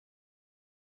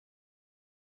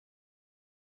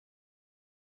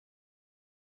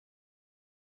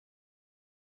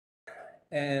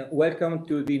and welcome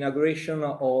to the inauguration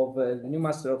of the new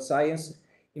Master of Science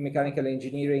in Mechanical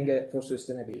Engineering for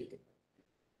Sustainability.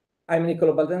 I'm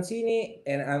Niccolo Baldassarre,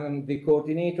 and I'm the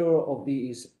coordinator of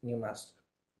this new Master.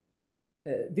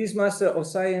 This Master of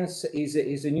Science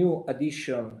is a new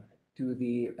addition to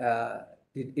the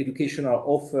educational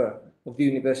offer of the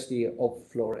University of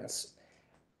Florence.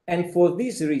 And for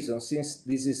this reason, since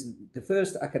this is the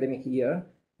first academic year,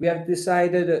 we have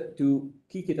decided to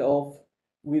kick it off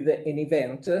with an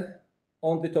event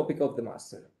on the topic of the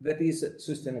Master, that is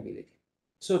sustainability.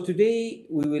 So today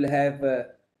we will have a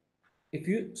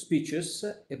few speeches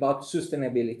about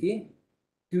sustainability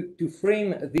to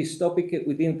frame this topic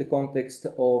within the context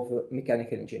of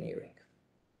mechanical engineering.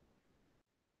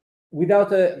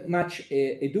 Without much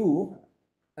ado,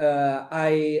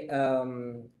 I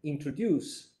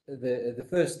introduce the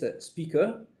first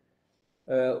speaker,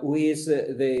 who is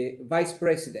the Vice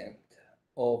President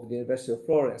of the University of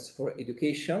Florence for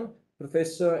Education,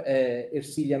 Professor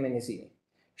Ersilia Menesini.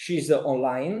 She's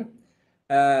online,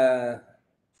 and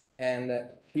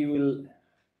he will...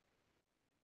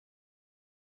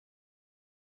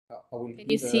 Can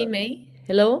you see me?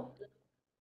 Hello?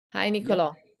 Hi,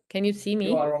 Niccolo. Yeah. Can you see me?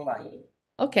 You are online.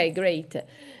 Okay, great.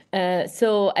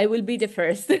 So I will be the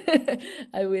first.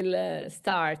 I will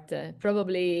start.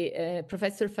 Probably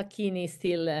Professor Facchini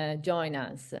still joining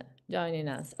us.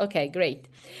 Okay, great.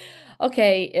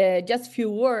 Okay, just few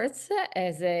words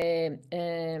as a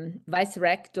vice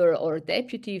rector or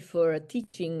deputy for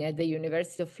teaching at the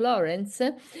University of Florence.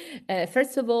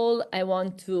 First of all, I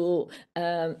want to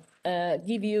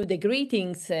give you the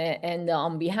greetings and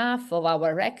on behalf of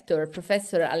our rector,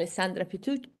 Professor Alessandra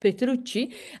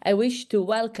Petrucci, I wish to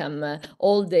welcome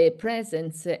all the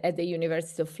presents at the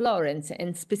University of Florence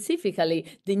and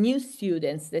specifically the new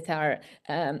students that are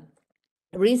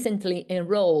recently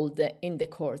enrolled in the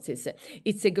courses.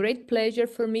 It's a great pleasure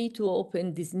for me to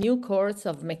open this new course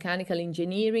of mechanical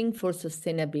engineering for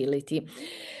sustainability.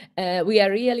 We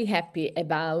are really happy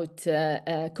about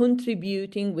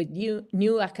contributing with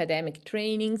new academic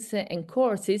trainings and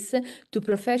courses to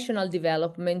professional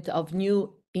development of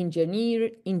new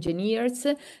engineers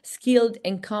skilled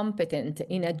and competent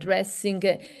in addressing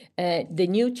the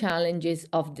new challenges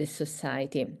of the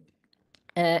society.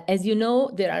 As you know,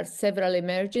 there are several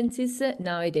emergencies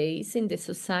nowadays in the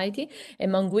society,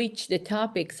 among which the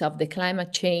topics of the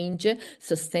climate change,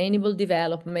 sustainable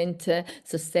development,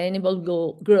 sustainable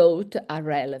growth are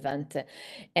relevant.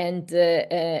 And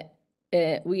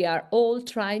we are all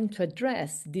trying to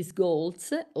address these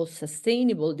goals or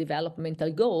sustainable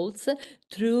developmental goals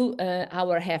through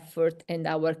our effort and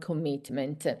our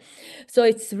commitment. So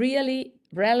it's really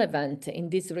relevant in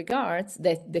this regards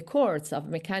that the course of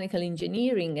mechanical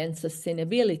engineering and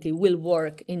sustainability will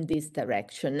work in this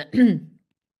direction.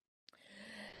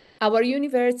 Our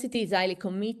university is highly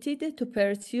committed to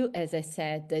pursue, as I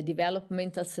said, the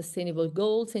developmental sustainable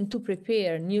goals and to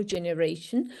prepare new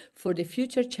generation for the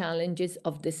future challenges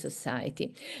of the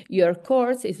society. Your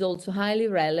course is also highly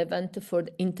relevant for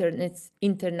the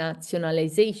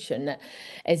internationalization.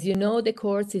 As you know, the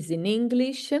course is in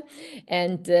English,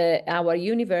 and our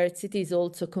university is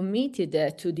also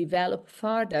committed to develop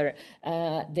further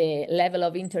the level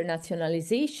of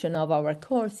internationalization of our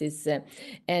courses,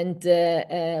 and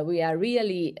we are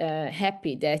really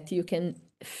happy that you can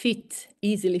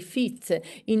easily fit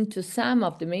into some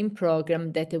of the main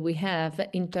programs that we have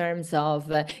in terms of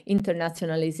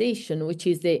internationalization, which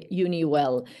is the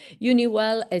UniWell.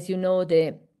 UniWell, as you know,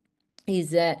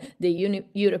 is the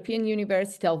European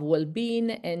University of Wellbeing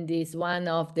and is one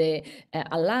of the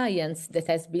alliance that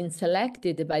has been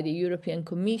selected by the European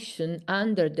Commission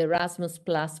under the Erasmus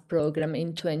Plus program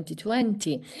in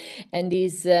 2020 and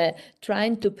is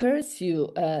trying to pursue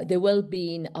the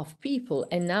well-being of people.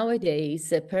 And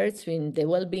nowadays, pursuing the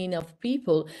well-being of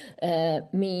people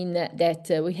mean that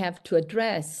we have to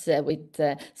address with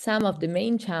some of the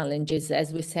main challenges,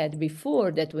 as we said before,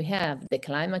 that we have the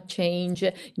climate change,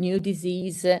 new disease,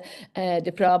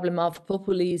 the problem of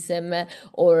populism,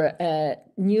 or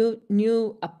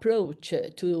new approach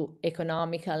to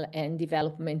economical and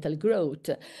developmental growth.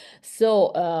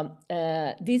 So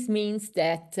this means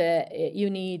that you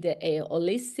need a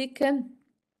holistic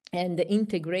and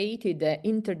integrated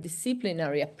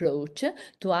interdisciplinary approach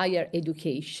to higher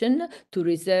education, to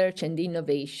research and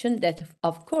innovation that,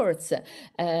 of course,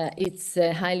 it's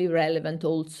highly relevant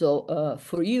also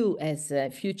for you as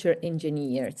future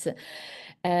engineers.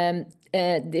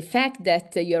 The fact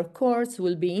that your course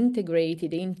will be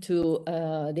integrated into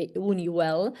the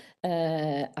UniWell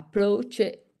approach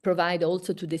provide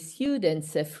also to the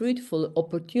students fruitful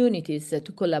opportunities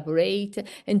to collaborate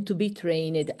and to be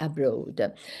trained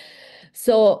abroad.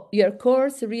 So your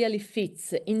course really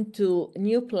fits into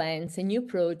new plans, a new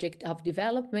project of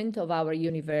development of our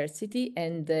university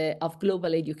and of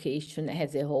global education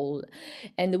as a whole,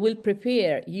 and will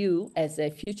prepare you as a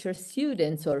future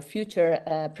students or future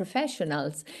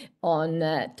professionals on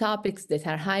topics that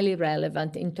are highly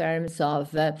relevant in terms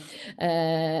of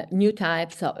new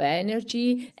types of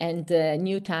energy and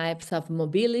new types of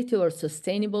mobility or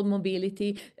sustainable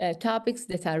mobility, topics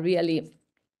that are really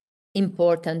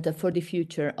important for the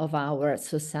future of our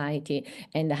society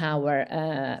and our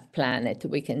planet,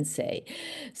 we can say.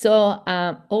 So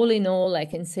all in all, I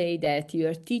can say that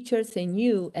your teachers and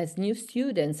you as new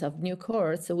students of new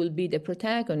course will be the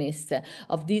protagonists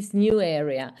of this new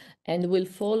area and will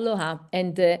follow up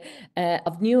and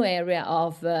of new area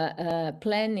of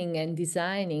planning and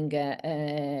designing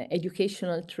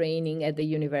educational training at the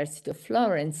University of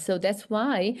Florence. So that's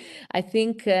why I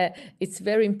think it's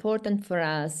very important for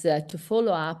us to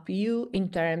follow up you in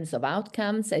terms of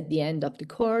outcomes at the end of the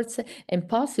course and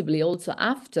possibly also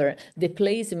after the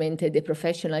placement and the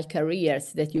professional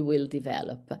careers that you will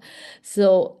develop.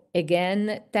 So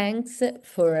again, thanks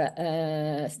for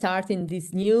starting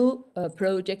this new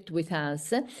project with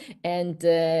us, and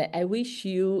I wish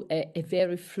you a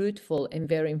very fruitful and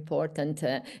very important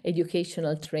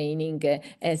educational training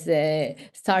as a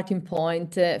starting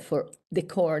point for the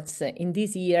course in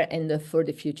this year and for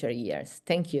the future years.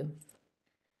 Thank you.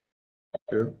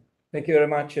 Sure. Thank you very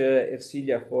much,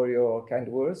 Ersilia, for your kind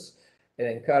words and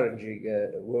encouraging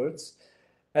words.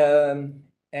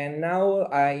 And now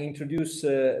I introduce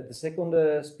the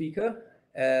second speaker,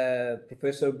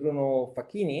 Professor Bruno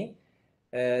Facchini,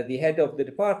 the head of the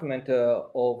Department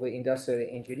of Industrial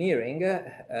Engineering,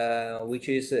 which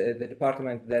is the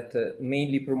department that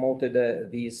mainly promoted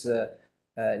this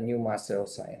new Master of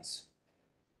Science.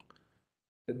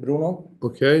 Bruno?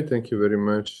 Okay, thank you very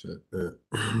much,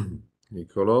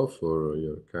 Nicola, for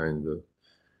your kind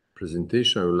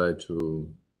presentation. I would like to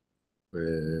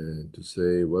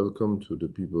say welcome to the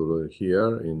people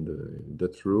here in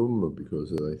that room,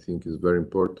 because I think it's very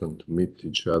important to meet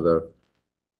each other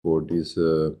for this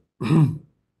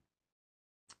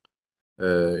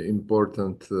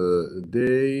important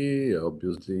day.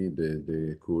 Obviously,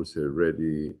 the course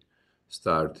already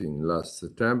starting last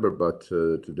September, but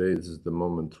today is the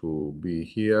moment to be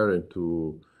here and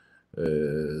to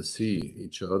see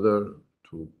each other,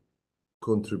 to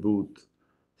contribute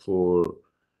for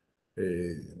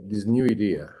this new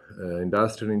idea.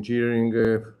 Industrial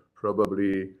engineering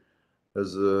probably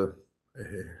as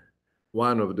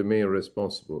one of the main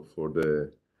responsible for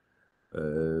the,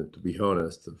 to be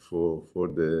honest, for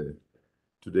the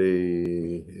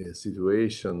today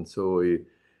situation. So,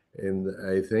 and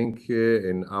I think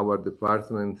in our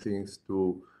department things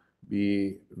to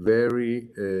be very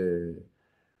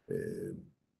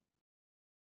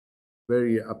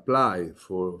very apply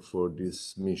for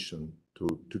this mission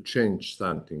to change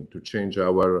something, to change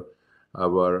our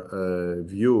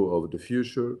view of the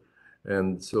future.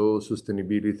 And so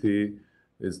sustainability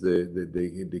is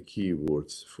the key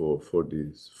words for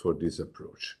this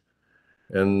approach.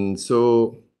 And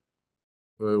so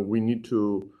we need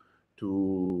to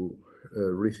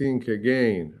rethink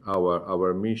again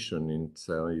our mission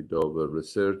inside of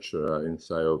research,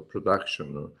 inside of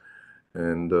production,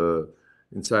 and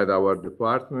inside our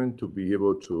department, to be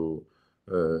able to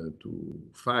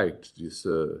fight this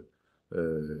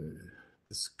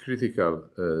critical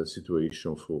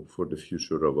situation for the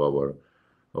future of our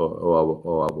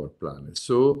planet.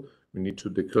 So we need to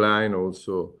decline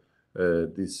also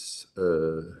this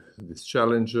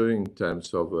challenge in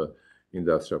terms of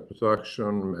industrial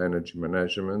production, energy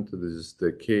management. This is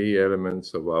the key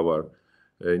elements of our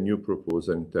new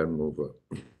proposal in terms of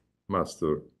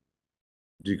master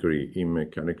degree in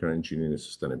mechanical engineering and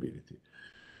sustainability.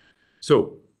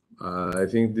 So I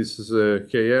think this is a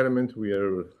key element. We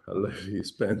are already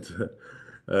spent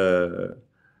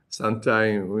some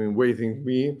time waiting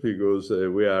me, because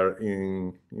we are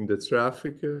in the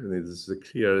traffic, and it is a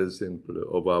clear example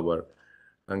of our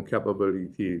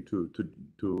incapability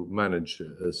to manage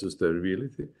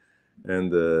sustainability.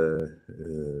 And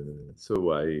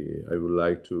so I would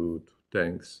like to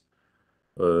thanks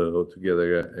all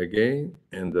together again,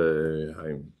 and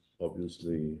I'm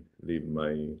obviously leave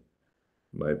my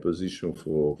position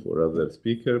for other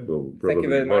speaker, but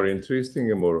probably more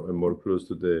interesting and more close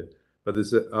to the. But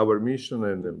it's our mission,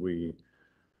 and we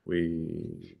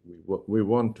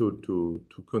want to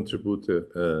contribute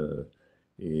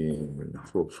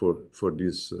for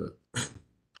this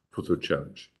future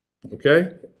challenge.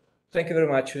 Okay. Thank you very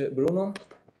much, Bruno.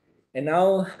 And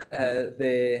now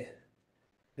the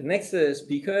next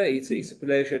speaker, it's a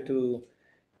pleasure to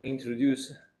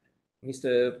introduce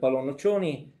Mr. Paolo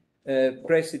Noccioni,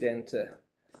 President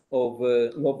of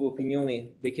Nuovo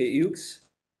Pignone Hughes,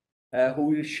 who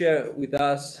will share with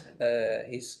us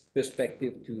his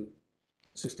perspective to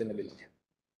sustainability.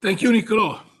 Thank you,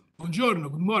 Nicolò. Buongiorno,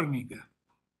 good morning.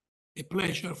 A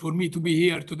pleasure for me to be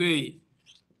here today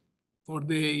for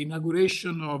the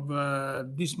inauguration of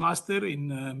this master in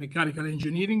mechanical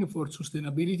engineering for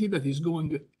sustainability that is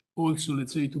going also,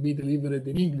 let's say, to be delivered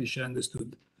in English, I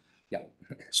understood. Yeah.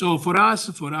 So for us,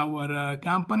 for our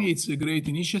company, it's a great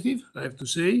initiative, I have to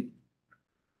say.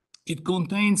 It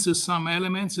contains some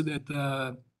elements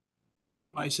that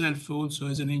myself also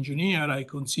as an engineer, I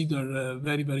consider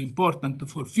very, very important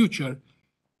for future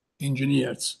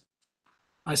engineers.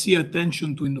 I see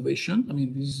attention to innovation. I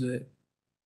mean, this is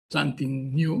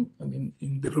something new. I mean,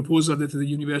 in the proposal that the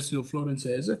University of Florence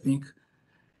has, I think.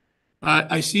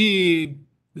 I see,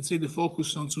 let's say, the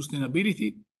focus on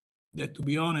sustainability, that to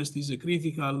be honest is a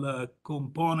critical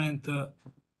component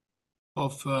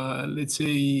of, let's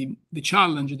say, the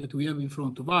challenge that we have in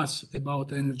front of us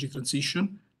about energy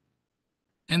transition.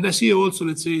 And I see also,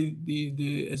 let's say,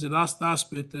 as a last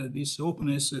aspect, this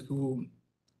openness to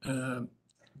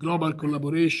global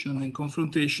collaboration and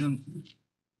confrontation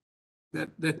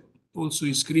that also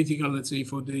is critical, let's say,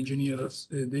 for the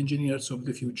engineers of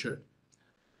the future.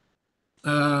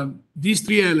 These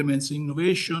three elements,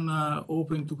 innovation,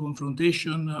 open to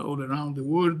confrontation all around the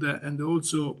world, and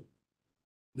also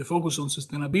the focus on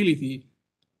sustainability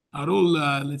are all,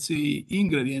 let's say,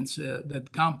 ingredients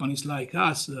that companies like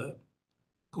us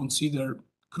consider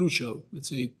crucial, let's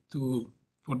say,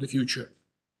 for the future.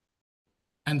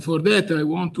 And for that, I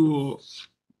want to,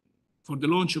 for the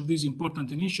launch of this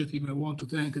important initiative, I want to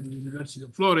thank the University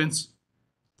of Florence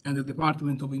and the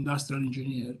Department of Industrial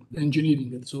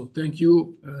Engineering. And so thank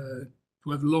you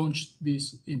to have launched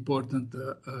this important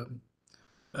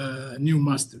new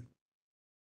master.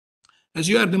 As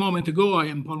you heard a moment ago, I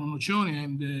am Paolo Noccioni. I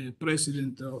am the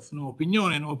president of Nuovo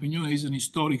Pignone. Nuovo Pignone is an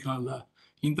historical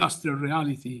industrial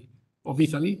reality of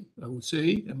Italy, I would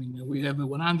say. I mean, we have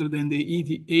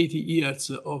 180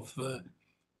 years of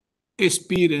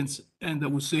experience and I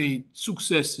would say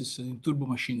successes in turbo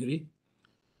machinery.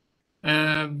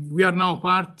 We are now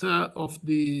part of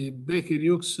the Baker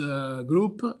Hughes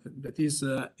group, that is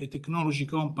a technology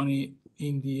company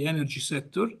in the energy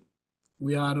sector.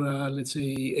 We are, let's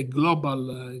say, a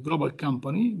global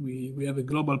company. We have a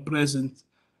global presence.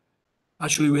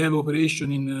 Actually, we have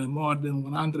operation in more than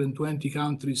 120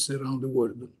 countries around the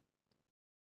world.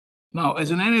 Now, as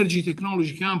an energy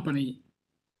technology company,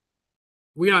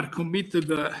 we are committed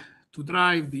to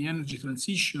drive the energy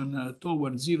transition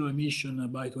towards zero emission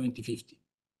by 2050.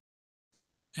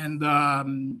 And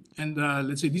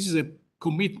let's say this is a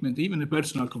commitment, even a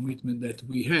personal commitment that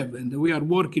we have, and we are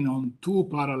working on two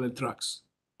parallel tracks.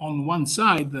 On one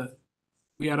side,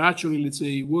 we are actually, let's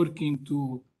say, working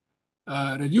to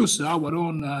reduce our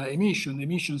own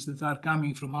emissions that are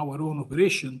coming from our own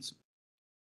operations,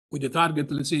 with the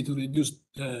target, let's say, to reduce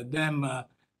them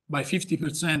by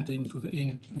 50% in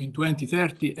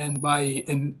 2030 and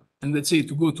let's say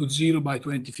to go to zero by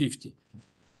 2050.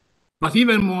 But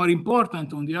even more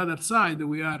important, on the other side,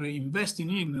 we are investing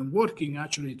in and working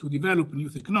actually to develop new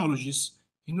technologies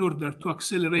in order to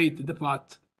accelerate the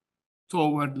path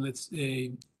toward, let's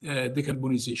say,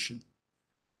 decarbonization.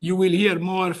 You will hear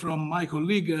more from my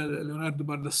colleague, Leonardo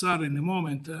Baldassarre, in a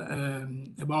moment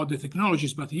about the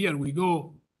technologies, but here we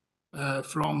go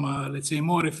from, let's say,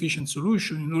 more efficient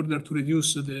solution in order to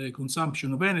reduce the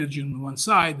consumption of energy on one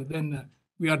side. Then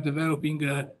we are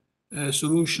developing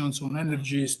solutions on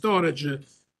energy storage.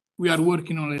 We are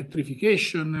working on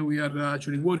electrification. We are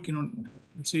actually working on,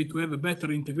 let's say, to have a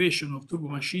better integration of turbo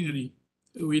machinery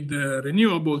with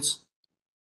renewables.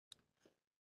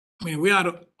 I mean, we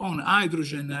are on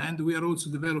hydrogen, and we are also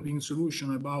developing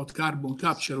solutions about carbon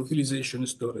capture, utilization, and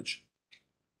storage.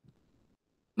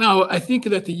 Now, I think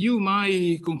that you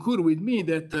might concur with me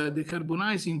that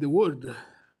decarbonizing the world,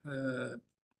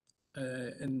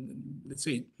 and let's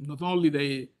say not only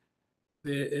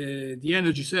the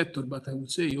energy sector, but I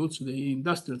would say also the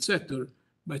industrial sector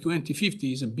by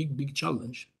 2050 is a big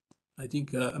challenge. I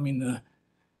think, I mean,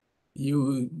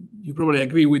 you probably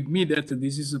agree with me that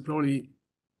this is probably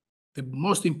the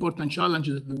most important challenge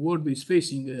that the world is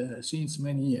facing since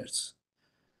many years.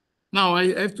 Now,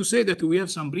 I have to say that we have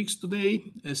some bricks today,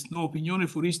 as Nuovo Pignone,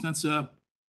 for instance,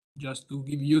 just to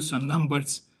give you some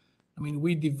numbers. I mean,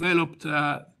 we developed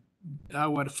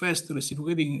our first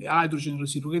hydrogen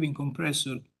reciprocating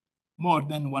compressor more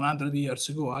than 100 years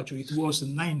ago. Actually, it was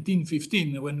in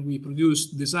 1915 when we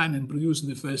designed and produced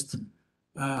the first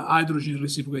hydrogen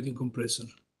reciprocating compressor.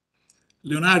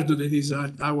 Leonardo, that is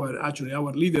actually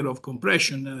our leader of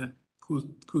compression,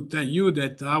 could tell you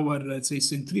that our, let's say,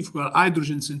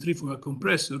 hydrogen centrifugal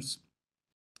compressors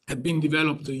have been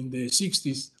developed in the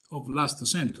 60s of last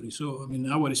century. So, I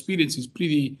mean, our experience is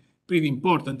pretty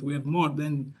important. We have more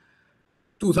than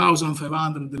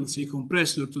 2,500, let's say,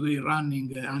 compressors today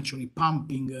running, actually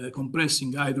pumping,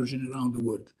 compressing hydrogen around the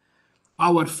world.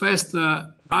 Our first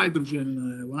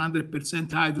hydrogen,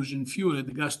 100% hydrogen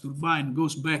fueled gas turbine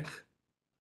goes back.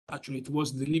 Actually, it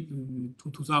was delivered to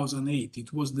 2008.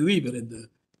 It was delivered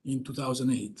in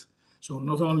 2008. So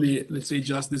not only, let's say,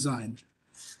 just designed.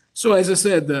 So as I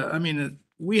said, I mean,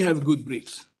 we have good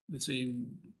bricks, let's say,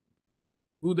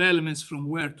 good elements from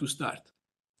where to start.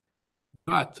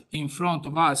 But in front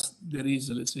of us, there is,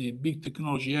 let's say, a big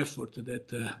technology effort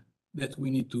that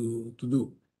we need to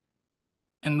do.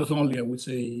 And not only, I would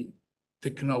say,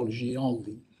 technology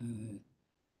only.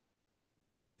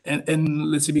 And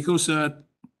let's say, because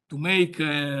to make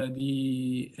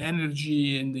the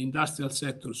energy and the industrial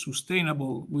sector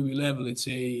sustainable, we will have, let's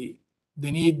say,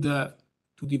 the need to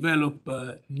develop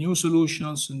new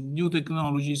solutions and new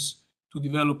technologies, to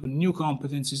develop new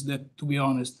competencies that, to be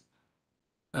honest,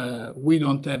 we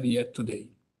don't have yet today.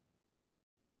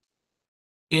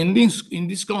 In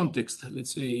this context,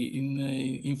 let's say,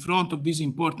 in front of this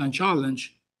important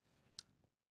challenge,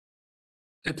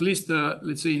 at least,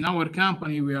 let's say, in our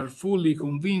company, we are fully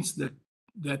convinced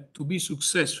that to be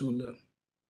successful,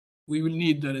 we will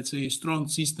need, let's say, a strong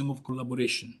system of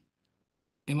collaboration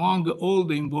among all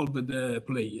the involved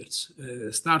players,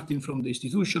 starting from the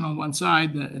institution on one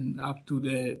side and up to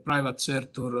the private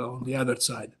sector on the other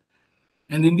side.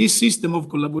 And in this system of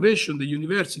collaboration, the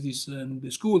universities and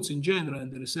the schools in general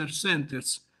and the research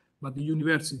centers, but the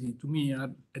university, to me,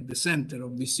 are at the center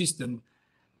of this system.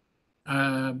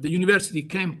 The university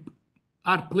can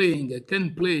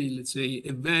play, let's say,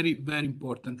 a very, very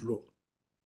important role.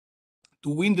 To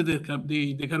win the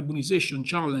decarbonization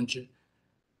challenge,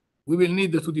 we will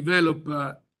need to develop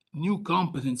new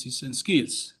competencies and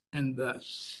skills. And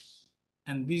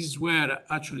this is where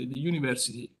actually the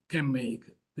university can make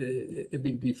a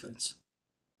big difference.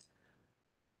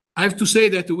 I have to say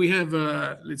that we have,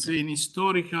 let's say, an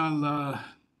historical,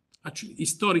 actually,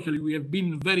 historically, we have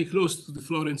been very close to the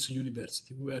Florence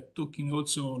University. We were talking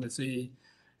also, let's say,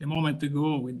 a moment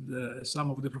ago with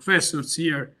some of the professors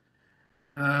here.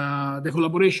 The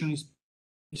collaboration is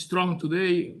strong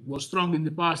today, was strong in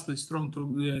the past, is strong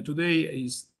today.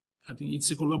 I think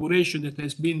it's a collaboration that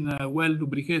has been well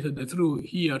lubricated through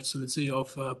years, let's say,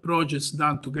 of projects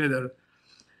done together.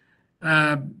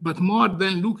 But more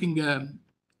than looking,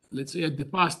 let's say, at the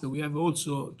past, we have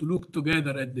also to look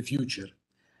together at the future.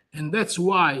 And that's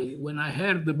why when I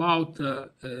heard about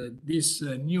this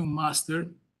new master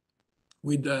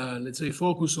with, let's say,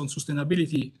 focus on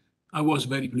sustainability, I was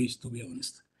very pleased, to be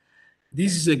honest.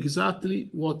 This is exactly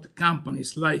what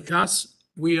companies like us,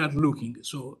 we are looking.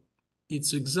 So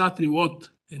it's exactly what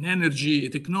a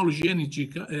technology energy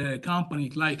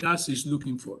company like us is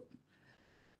looking for.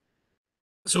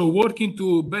 So working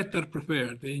to better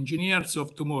prepare the engineers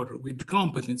of tomorrow with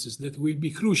competencies that will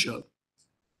be crucial,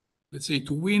 let's say,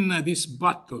 to win this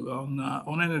battle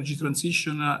on energy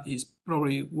transition is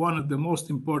probably one of the most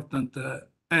important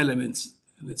elements,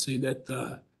 let's say,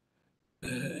 that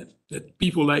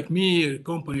people like me, a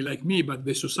company like me, but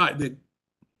the society,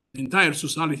 the entire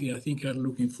society, I think, are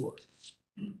looking for.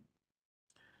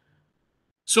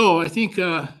 So I think,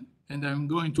 and I'm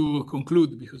going to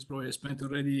conclude because probably I spent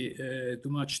already too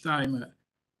much time.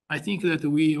 I think that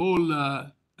we all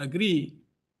agree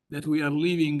that we are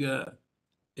living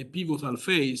a pivotal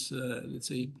phase, let's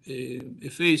say, a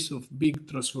phase of big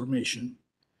transformation.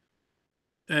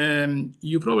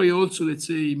 You probably also, let's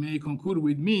say, may concur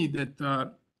with me that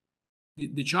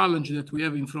the challenge that we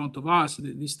have in front of us,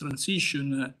 this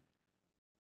transition,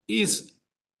 is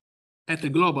at a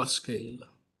global scale.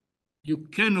 You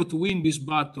cannot win this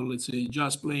battle, let's say,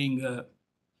 just playing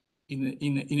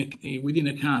within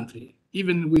a country.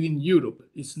 Even within Europe,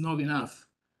 it's not enough.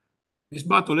 This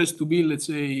battle has to be, let's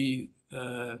say,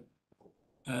 done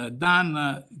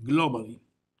globally.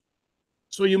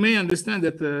 So you may understand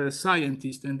that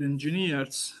scientists and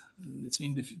engineers, let's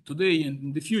say, today and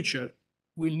in the future,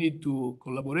 will need to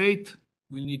collaborate,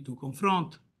 will need to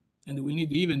confront, and we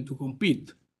need even to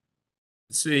compete,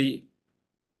 let's say,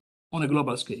 on a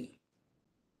global scale.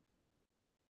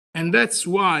 And that's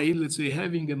why, let's say,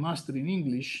 having a master in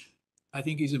English, I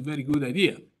think, is a very good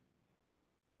idea.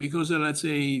 Because, let's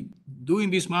say,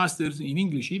 doing this masters in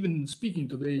English, even speaking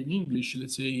today in English,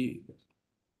 let's say,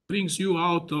 brings you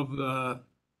out of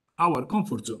our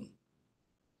comfort zone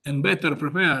and better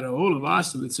prepare all of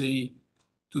us, let's say,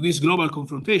 to this global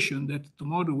confrontation that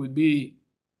tomorrow will be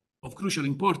of crucial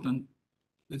importance,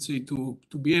 let's say, to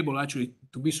be able actually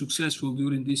to be successful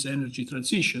during this energy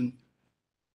transition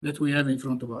that we have in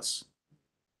front of us.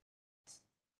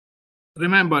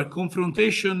 Remember,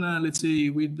 confrontation, let's say,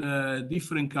 with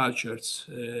different cultures,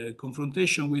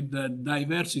 confrontation with the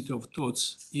diversity of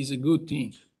thoughts is a good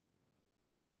thing.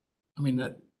 I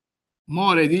mean,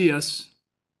 more ideas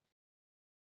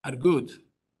are good.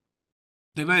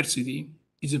 Diversity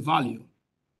is a value.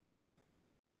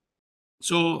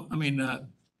 So, I mean,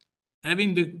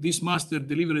 having this master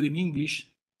delivered in English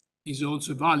is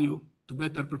also a value to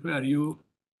better prepare you,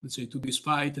 let's say, to this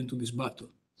fight and to this battle.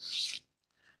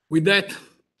 With that,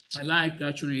 I'd like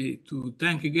actually to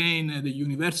thank again the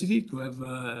university to have,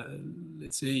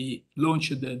 let's say,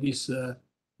 launched this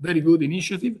very good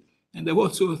initiative. And I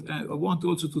want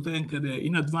also to thank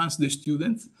in advance the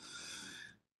students.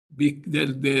 I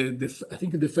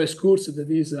think the first course that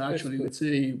is actually, let's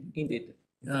say, indeed.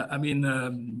 I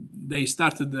mean, they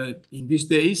started in these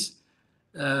days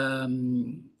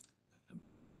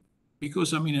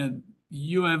because, I mean,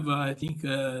 you have, I think,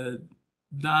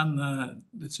 done,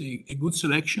 let's say, a good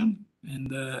selection,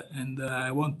 and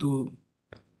I want to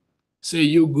say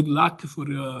you good luck for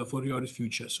your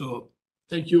future. So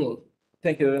thank you all.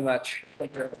 Thank you very much.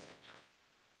 Thank you very much.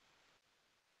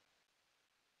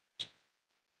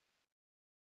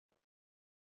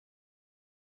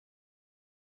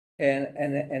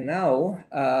 And now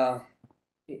I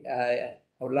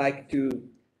would like to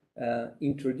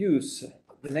introduce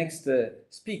the next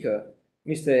speaker,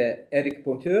 Mr. Eric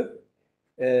Ponthieu.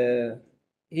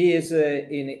 He is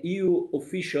an EU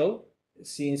official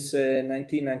since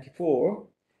 1994,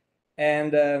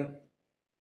 and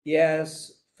he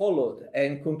has followed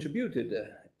and contributed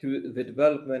to the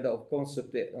development of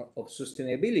concept of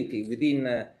sustainability within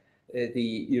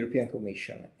the European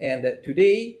Commission. And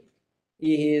today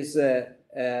he is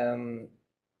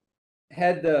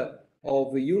head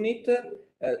of a unit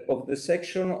of the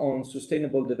section on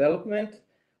sustainable development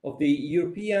of the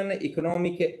European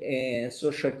Economic and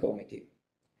Social Committee.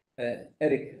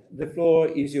 Eric, the floor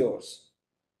is yours.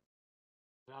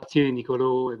 Grazie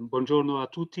Nicolo, and buongiorno a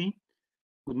tutti.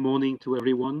 Good morning to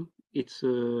everyone. It's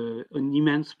an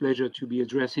immense pleasure to be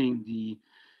addressing the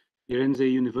Firenze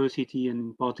University and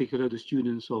in particular the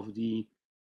students of the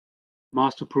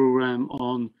master program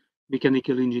on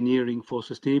mechanical engineering for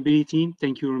sustainability.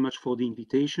 Thank you very much for the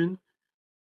invitation.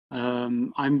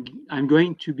 I'm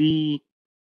going to be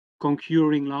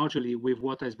concurring largely with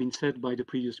what has been said by the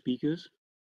previous speakers.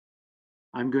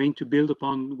 I'm going to build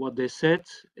upon what they said,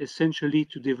 essentially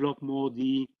to develop more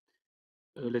the,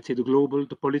 let's say, the global,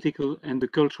 the political, and the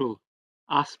cultural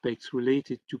aspects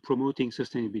related to promoting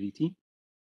sustainability.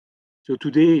 So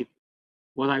today,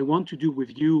 what I want to do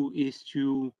with you is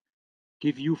to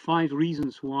give you 5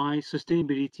 reasons why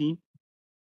sustainability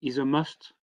is a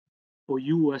must for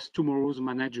you as tomorrow's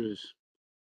managers,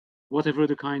 whatever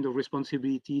the kind of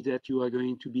responsibility that you are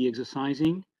going to be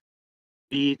exercising,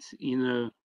 be it in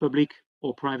a public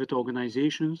or private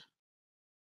organizations,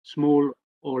 small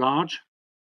or large.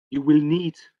 You will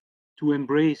need to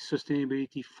embrace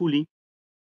sustainability fully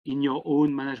in your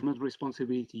own management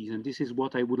responsibilities. And this is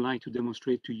what I would like to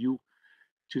demonstrate to you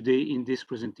today in this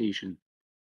presentation.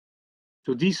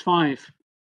 So these 5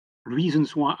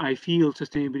 reasons why I feel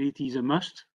sustainability is a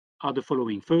must are the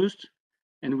following. First,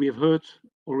 and we have heard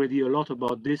already a lot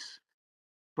about this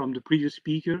from the previous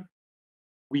speaker,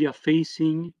 we are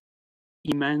facing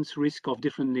immense risk of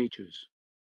different natures.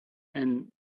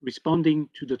 And responding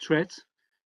to the threats,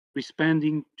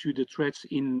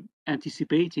 in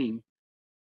anticipating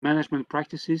management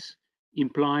practices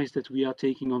implies that we are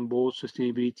taking on board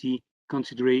sustainability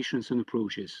considerations and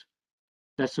approaches.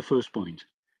 That's the first point.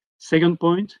 Second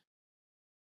point,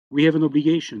 we have an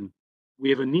obligation. We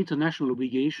have an international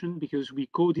obligation because we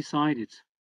co-decided,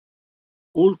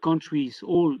 all countries,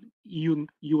 all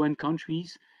UN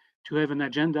countries, to have an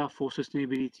agenda for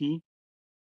sustainability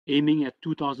aiming at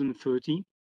 2030.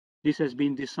 This has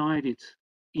been decided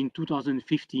in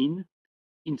 2015,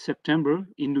 in September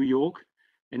in New York,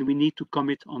 and we need to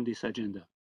commit on this agenda.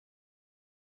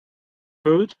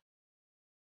 Third,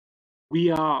 we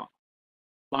are,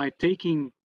 by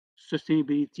taking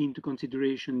sustainability into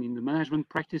consideration in the management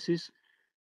practices,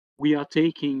 we are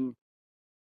taking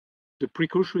the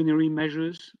precautionary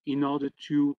measures in order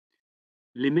to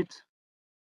limit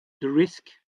the risk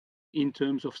in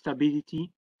terms of stability,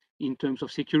 in terms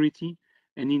of security,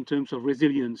 and in terms of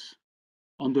resilience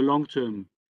on the long term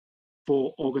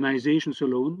for organizations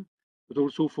alone, but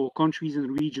also for countries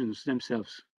and regions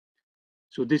themselves.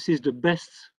 So this is the best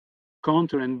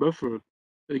counter and buffer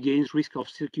against risk of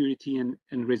security and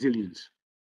resilience.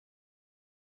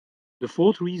 The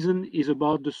fourth reason is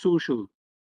about the social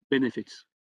benefits.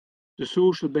 The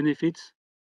social benefits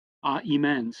are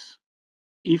immense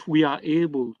if we are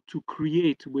able to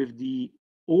create with the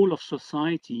whole of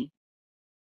society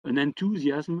an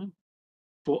enthusiasm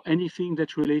for anything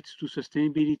that relates to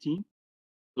sustainability,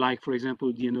 like, for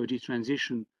example, the energy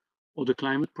transition or the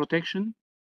climate protection.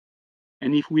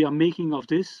 And if we are making of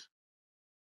this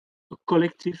a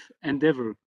collective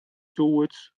endeavor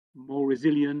towards more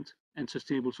resilient and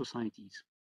sustainable societies.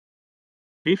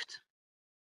 Fifth,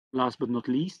 last but not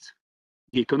least,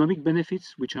 the economic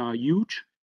benefits, which are huge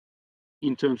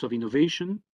in terms of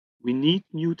innovation. We need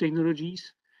new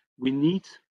technologies, we need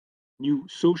new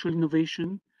social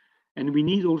innovation, and we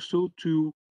need also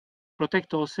to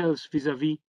protect ourselves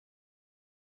vis-à-vis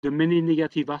the many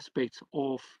negative aspects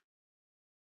of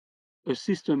a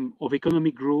system of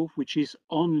economic growth which is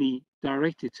only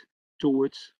directed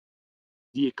towards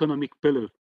the economic pillar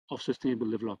of sustainable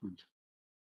development.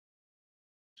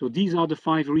 So these are the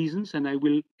 5 reasons, and I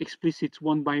will explicit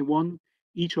one by one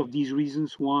each of these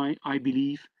reasons why I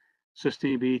believe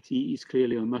sustainability is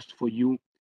clearly a must for you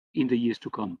in the years to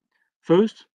come.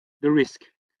 First, the risk.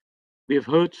 We have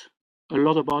heard a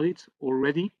lot about it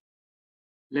already.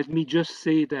 Let me just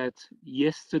say that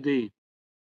yesterday,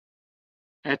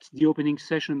 at the opening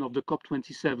session of the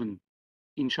COP27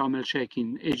 in Sharm el-Sheikh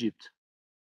in Egypt,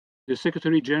 the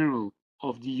Secretary General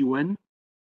of the UN,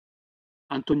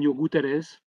 Antonio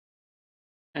Guterres,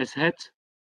 has had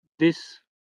this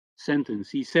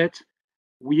sentence. He said,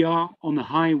 "We are on a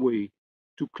highway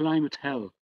to climate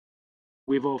hell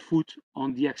with our foot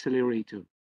on the accelerator."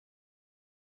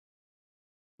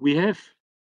 We have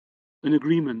an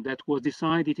agreement that was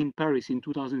decided in Paris in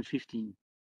 2015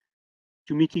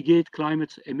 to mitigate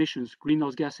climate emissions,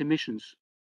 greenhouse gas emissions,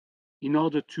 in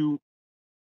order to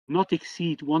not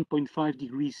exceed 1.5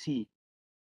 degrees C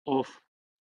of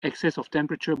excess of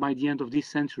temperature by the end of this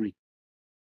century.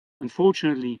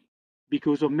 Unfortunately,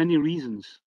 because of many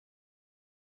reasons,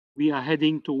 we are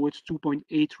heading towards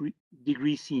 2.8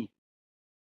 degrees C.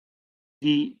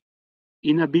 The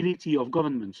inability of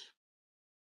governments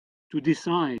to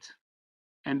decide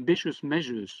ambitious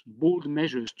measures, bold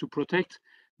measures to protect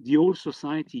the whole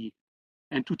society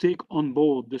and to take on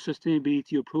board the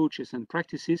sustainability approaches and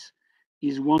practices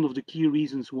is one of the key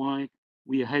reasons why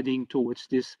we are heading towards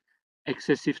this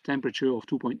excessive temperature of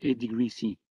 2.8 degrees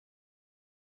C.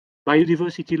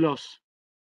 Biodiversity loss,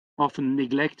 often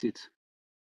neglected,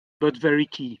 but very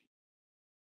key,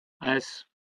 as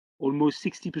almost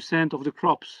 60% of the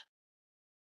crops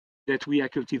that we are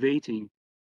cultivating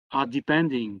are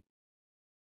depending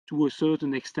to a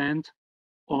certain extent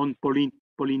on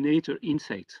pollinator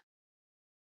insects.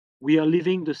 We are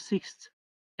living the 6th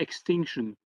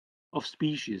extinction of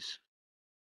species,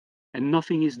 and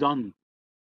nothing is done.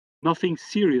 Nothing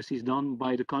serious is done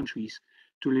by the countries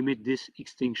to limit this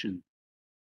extinction.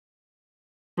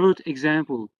 Third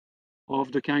example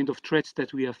of the kind of threats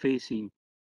that we are facing,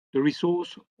 the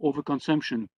resource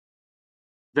overconsumption,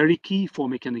 very key for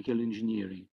mechanical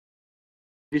engineering.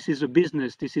 This is a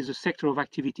business, this is a sector of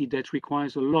activity that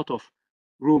requires a lot of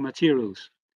raw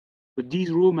materials. But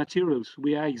these raw materials,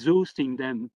 we are exhausting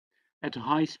them at a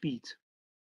high speed.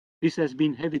 This has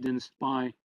been evidenced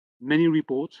by many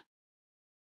reports.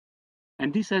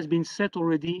 And this has been said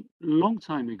already a long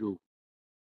time ago,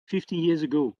 50 years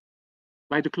ago,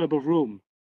 by the Club of Rome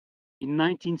in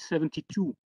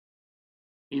 1972,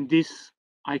 in this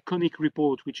iconic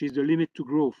report, which is The Limit to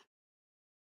Growth,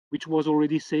 which was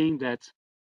already saying that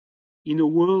in a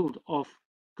world of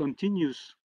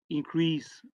continuous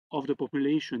increase of the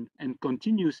population and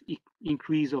continuous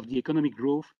increase of the economic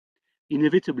growth,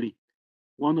 inevitably,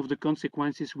 one of the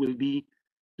consequences will be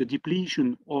the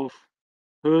depletion of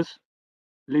Earth's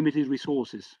limited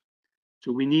resources.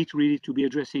 So we need really to be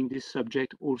addressing this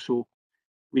subject also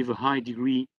with a high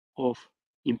degree of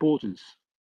importance.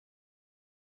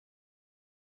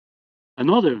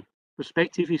 Another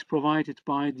perspective is provided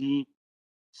by the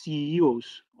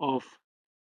CEOs of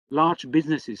large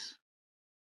businesses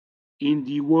in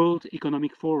the World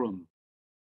Economic Forum.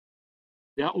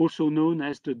 They are also known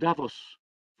as the Davos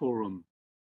Forum.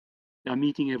 They are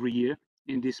meeting every year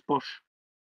in this posh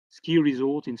ski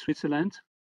resort in Switzerland,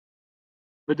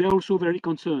 but they're also very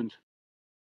concerned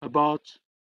about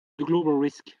the global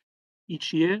risk.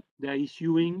 Each year, they're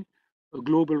issuing a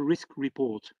global risk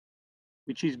report,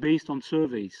 which is based on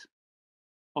surveys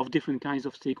of different kinds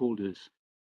of stakeholders.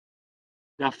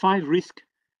 There are 5 risks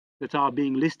that are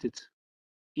being listed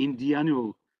in the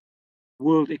annual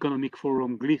World Economic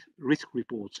Forum risk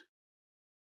report: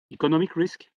 economic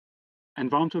risk,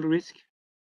 environmental risk,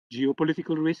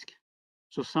 geopolitical risk,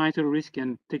 societal risk,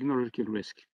 and technological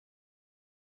risk.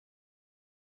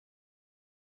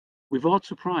 Without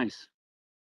surprise,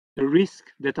 the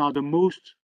risks that are the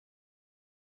most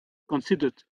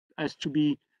considered as to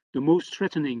be the most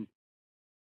threatening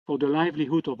for the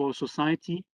livelihood of our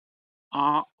society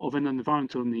are of an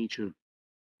environmental nature.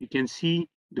 You can see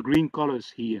the green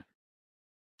colors here.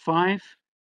 5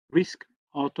 risks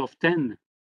out of 10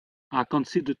 are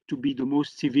considered to be the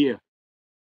most severe: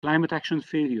 climate action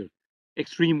failure,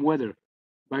 extreme weather,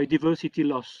 biodiversity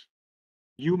loss,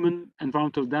 human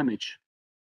environmental damage,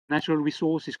 natural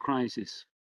resources crisis.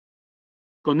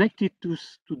 Connected to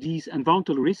these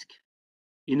environmental risks,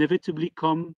 inevitably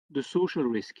come the social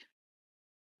risk,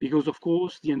 because of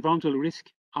course the environmental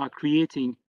risks are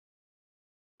creating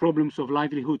problems of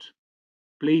livelihood,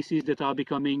 places that are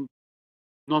becoming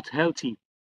not healthy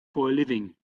for a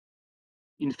living,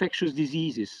 infectious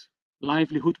diseases,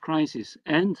 livelihood crisis,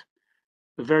 and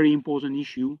a very important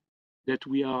issue that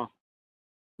we are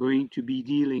going to be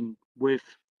dealing with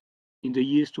in the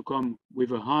years to come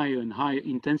with a higher and higher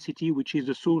intensity, which is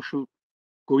the social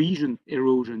cohesion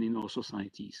erosion in our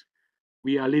societies.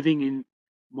 We are living in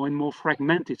more and more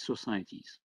fragmented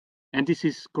societies, and this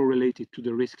is correlated to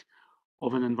the risk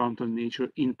of an environmental nature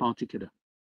in particular.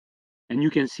 And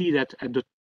you can see that at the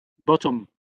bottom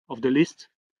of the list,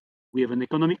 we have an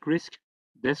economic risk,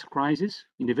 death crisis,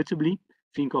 inevitably,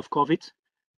 think of COVID,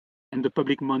 and the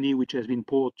public money which has been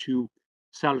poured to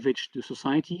salvage the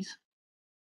societies,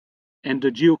 and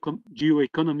the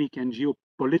geo-economic and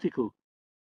geopolitical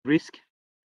risk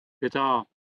that are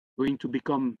going to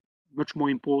become much more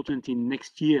important in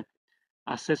next year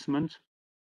assessment,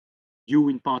 due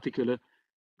in particular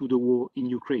to the war in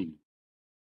Ukraine.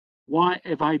 Why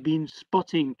have I been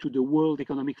spotting to the World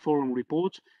Economic Forum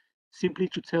report? Simply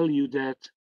to tell you that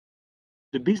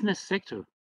the business sector,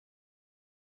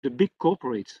 the big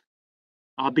corporates,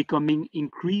 are becoming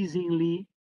increasingly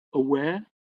aware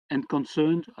and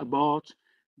concerned about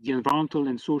the environmental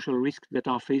and social risks that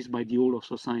are faced by the whole of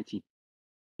society.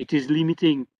 It is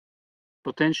limiting,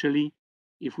 potentially,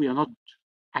 if we are not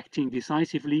acting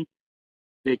decisively,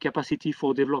 their capacity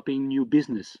for developing new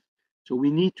business. So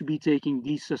we need to be taking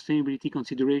these sustainability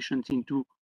considerations into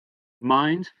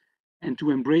mind and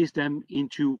to embrace them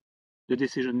into the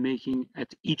decision making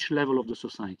at each level of the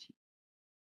society.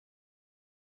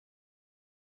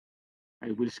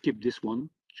 I will skip this one,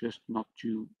 just not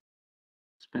to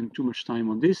spend too much time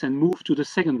on this, and move to the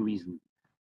second reason.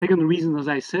 Second reason, as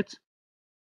I said,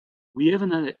 we have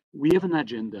an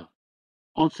agenda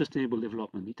on sustainable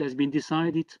development. It has been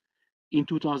decided in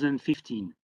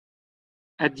 2015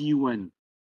 at the UN.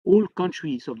 All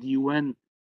countries of the UN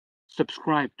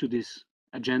subscribe to this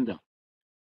agenda.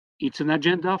 It's an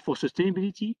agenda for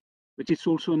sustainability, but it's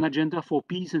also an agenda for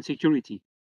peace and security,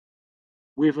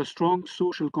 with a strong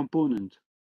social component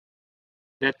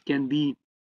that can be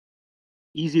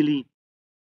easily,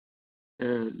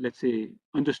 let's say,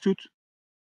 understood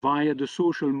via the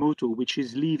social motto, which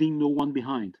is leaving no one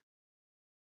behind.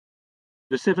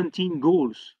 The 17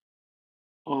 goals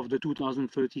of the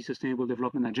 2030 Sustainable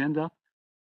Development Agenda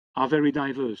are very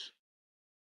diverse.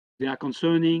 They are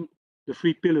concerning the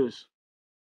 3 pillars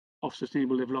of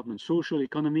sustainable development: social,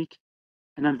 economic,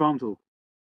 and environmental.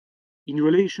 In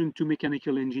relation to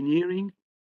mechanical engineering,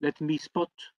 let me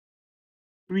spot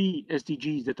 3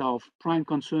 SDGs that are of prime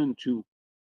concern to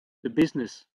the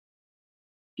business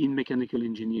in mechanical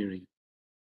engineering.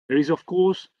 There is, of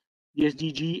course, the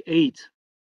SDG 8,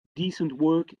 decent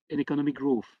work and economic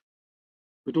growth,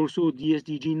 but also the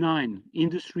SDG 9,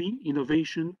 industry,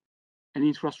 innovation, and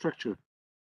infrastructure,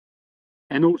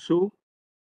 and also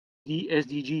the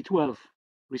SDG 12,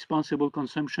 responsible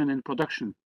consumption and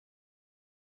production.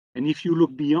 And if you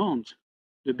look beyond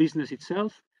the business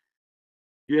itself,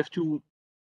 you have to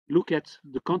look at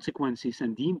the consequences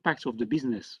and the impacts of the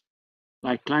business,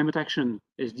 like climate action,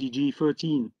 SDG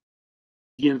 13,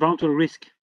 the environmental risk,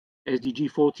 SDG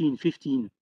 14,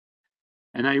 15.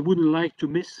 And I wouldn't like to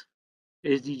miss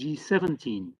SDG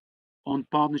 17 on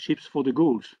partnerships for the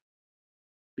goals,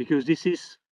 because this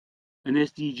is an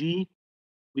SDG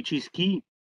which is key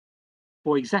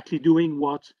for exactly doing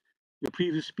what the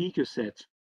previous speaker said: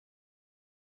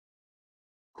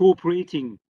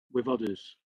 cooperating with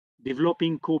others,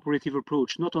 developing cooperative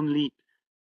approach, not only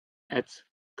at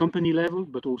company level,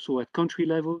 but also at country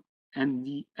level and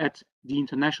at the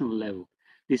international level.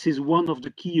 This is one of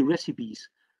the key recipes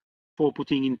for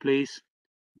putting in place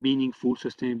meaningful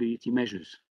sustainability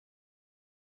measures.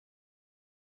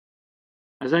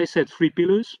 As I said, 3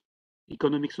 pillars: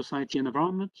 economic, society, and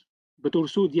environment, but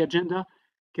also the agenda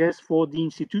cares for the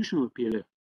institutional pillar.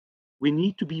 We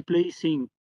need to be placing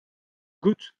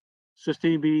good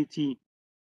sustainability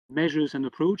measures and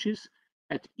approaches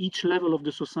at each level of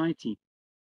the society,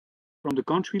 from the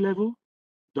country level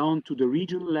down to the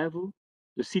regional level,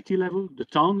 the city level, the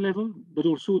town level, but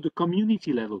also the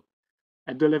community level,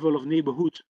 at the level of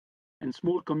neighborhood and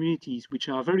small communities, which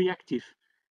are very active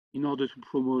in order to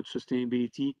promote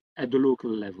sustainability at the local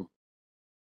level.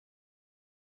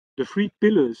 The three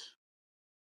pillars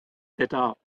that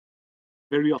are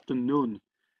very often known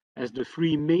as the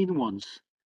three main ones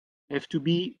have to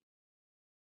be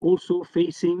also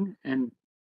facing and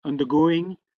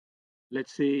undergoing,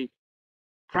 let's say,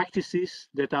 practices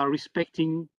that are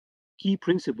respecting key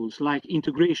principles like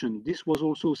integration. This was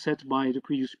also said by the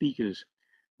previous speakers.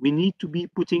 We need to be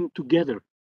putting together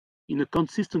in a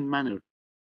consistent manner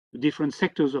the different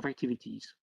sectors of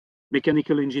activities.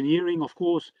 Mechanical engineering, of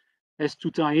course, has to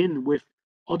tie in with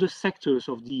other sectors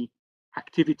of the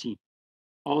activity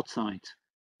outside,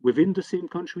 within the same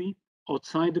country,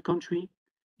 outside the country,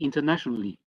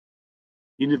 internationally.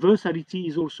 Universality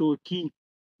is also a key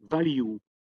value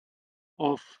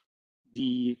of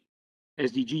the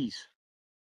SDGs.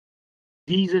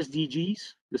 These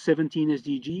SDGs, the 17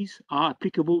 SDGs, are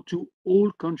applicable to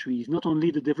all countries, not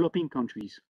only the developing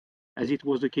countries, as it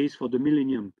was the case for the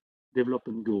Millennium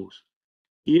Development Goals.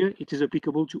 Here, it is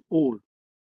applicable to all.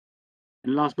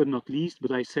 And last but not least,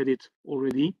 but I said it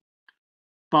already,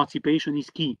 participation is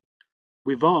key.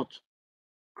 Without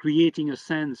creating a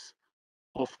sense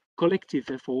of collective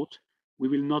effort, we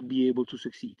will not be able to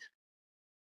succeed.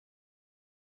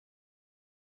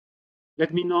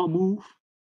 Let me now move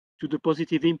to the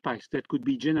positive impacts that could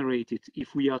be generated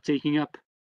if we are taking up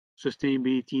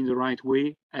sustainability in the right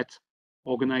way at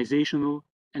organizational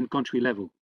and country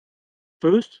level.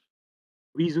 First,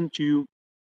 reason to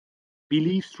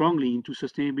believe strongly into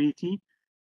sustainability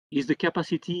is the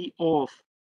capacity of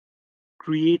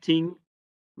creating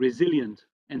resilient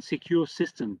and secure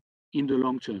system in the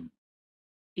long term.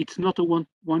 It's not a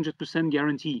 100%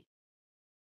 guarantee,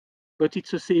 but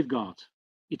it's a safeguard,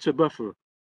 it's a buffer.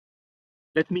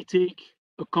 Let me take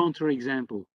a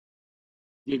counter-example,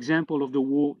 the example of the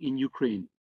war in Ukraine.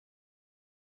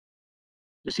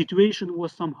 The situation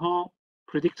was somehow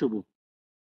predictable.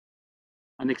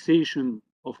 Annexation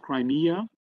of Crimea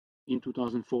in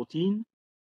 2014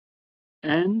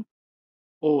 and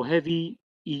our heavy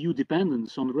EU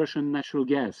dependence on Russian natural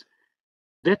gas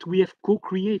that we have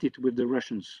co-created with the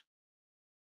Russians.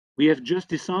 We have just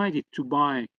decided to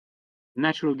buy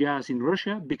natural gas in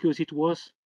Russia because it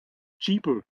was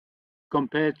cheaper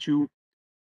compared to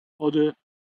other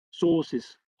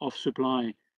sources of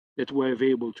supply that were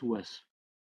available to us.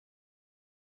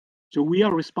 So we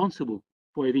are responsible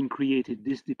for having created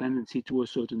this dependency to a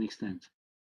certain extent.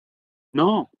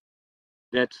 Now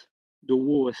that the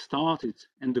war has started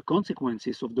and the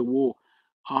consequences of the war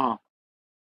are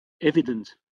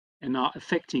evident and are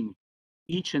affecting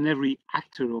each and every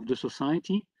actor of the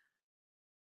society,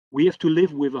 we have to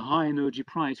live with a high energy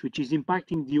price, which is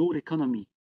impacting the whole economy,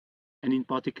 and in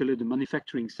particular the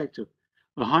manufacturing sector,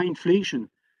 a high inflation,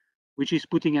 which is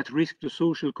putting at risk the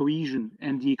social cohesion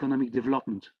and the economic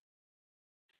development.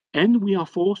 And we are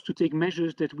forced to take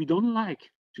measures that we don't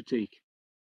like to take,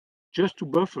 just to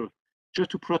buffer,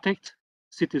 just to protect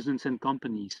citizens and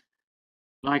companies,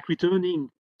 like returning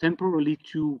temporarily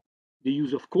to the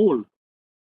use of coal,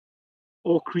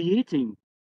 or creating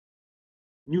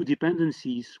new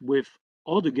dependencies with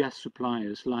other gas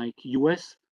suppliers like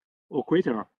US or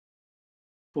Qatar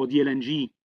for the LNG.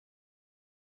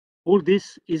 All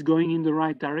this is going in the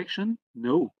right direction?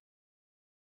 No.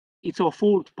 It's our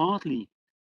fault partly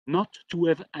not to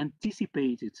have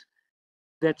anticipated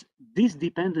that this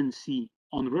dependency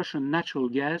on Russian natural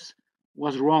gas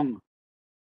was wrong.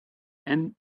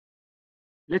 And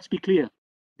let's be clear,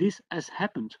 this has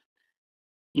happened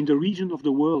in the region of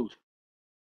the world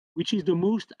which is the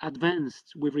most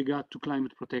advanced with regard to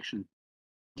climate protection.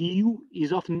 The EU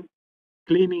is often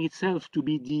claiming itself to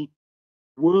be the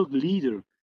world leader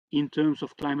in terms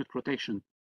of climate protection,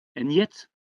 and yet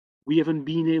we haven't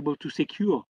been able to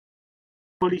secure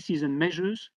policies and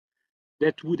measures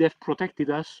that would have protected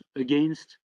us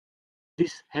against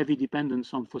this heavy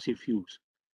dependence on fossil fuels.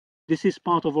 This is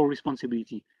part of our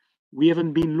responsibility. We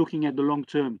haven't been looking at the long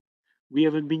term. We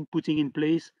haven't been putting in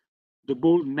place the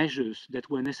bold measures that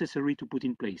were necessary to put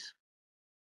in place.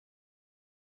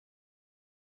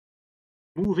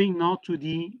 Moving now to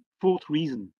the fourth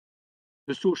reason,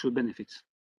 the social benefits.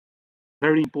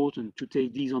 Very important to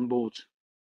take these on board.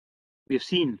 We have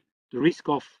seen the risk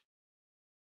of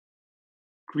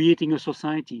creating a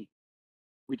society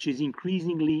which is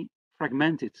increasingly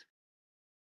fragmented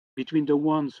between the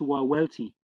ones who are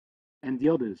wealthy and the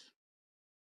others.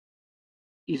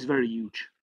 is very huge.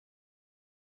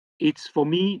 It's, for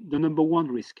me, the #1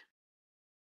 risk.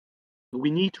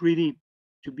 We need really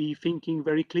to be thinking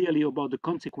very clearly about the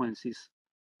consequences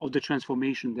of the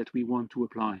transformation that we want to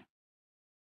apply.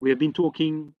 We have been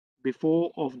talking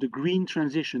before of the green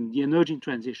transition, the energy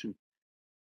transition.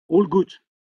 All good,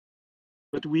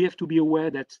 but we have to be aware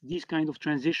that these kind of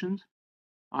transitions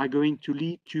are going to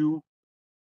lead to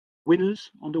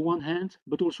winners on the one hand,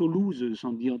 but also losers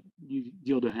on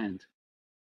the other hand.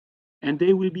 And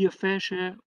there will be a fair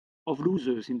share of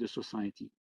losers in the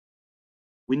society.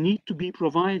 We need to be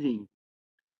providing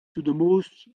to the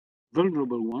most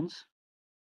vulnerable ones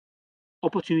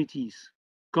opportunities,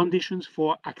 conditions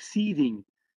for acceding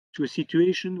to a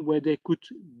situation where they could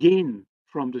gain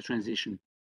from the transition.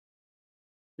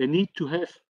 They need to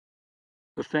have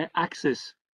a fair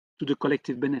access to the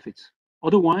collective benefits.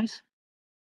 Otherwise,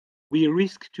 we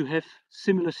risk to have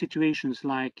similar situations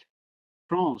like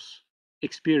France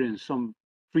experienced some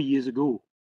 3 years ago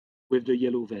with the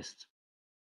yellow vest.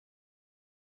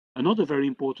 Another very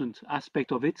important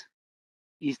aspect of it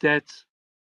is that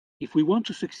if we want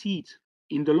to succeed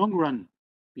in the long run,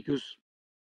 because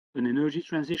an energy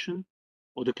transition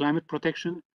or the climate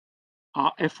protection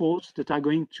are efforts that are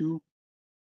going to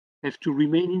have to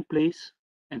remain in place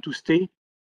and to stay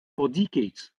for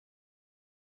decades.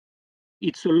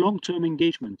 It's a long-term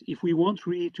engagement. If we want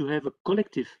really to have a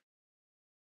collective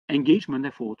engagement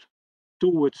effort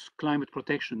towards climate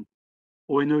protection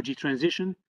or energy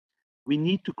transition, we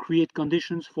need to create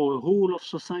conditions for a whole of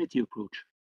society approach.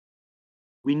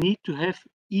 We need to have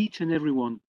each and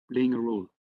everyone playing a role.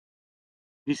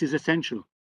 This is essential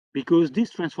because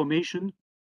this transformation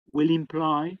will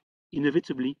imply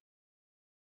inevitably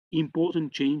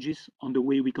important changes on the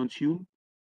way we consume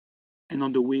and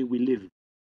on the way we live.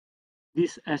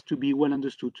 This has to be well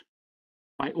understood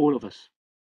by all of us.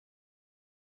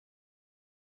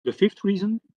 The fifth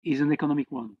reason is an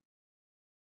economic one.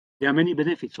 There are many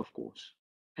benefits, of course,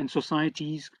 and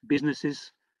societies,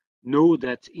 businesses know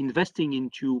that investing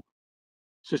into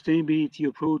sustainability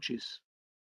approaches,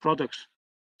 products,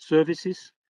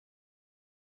 services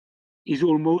is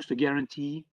almost a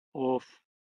guarantee of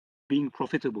being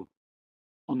profitable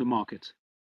on the market.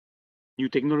 New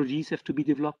technologies have to be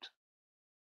developed.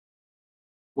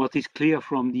 What is clear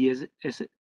from the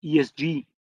ESG,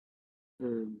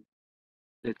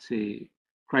 let's say,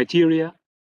 criteria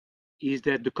is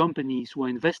that the companies who are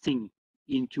investing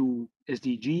into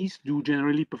SDGs do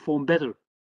generally perform better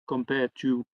compared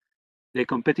to their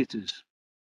competitors.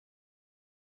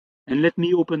 And let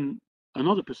me open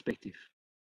another perspective.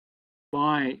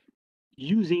 By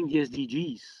using the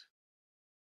SDGs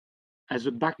as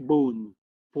a backbone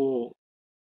for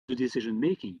the decision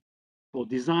making, for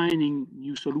designing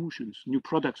new solutions, new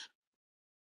products,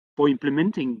 for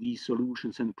implementing these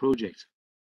solutions and projects,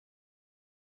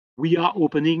 we are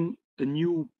opening a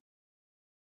new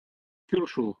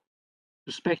cultural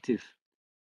perspective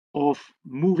of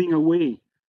moving away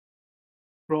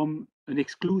from an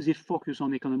exclusive focus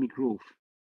on economic growth.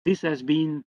 This has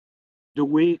been the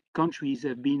way countries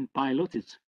have been piloted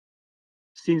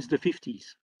since the 50s,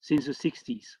 since the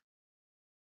 60s.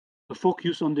 A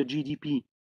focus on the GDP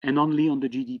and only on the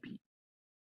GDP.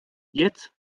 Yet,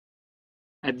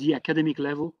 at the academic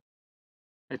level,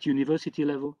 at university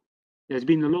level, there's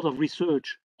been a lot of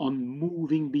research on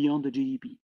moving beyond the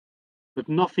GDP, but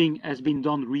nothing has been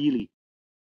done really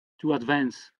to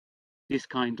advance this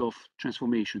kind of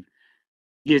transformation.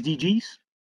 The SDGs,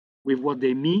 with what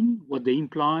they mean, what they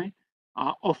imply,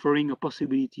 are offering a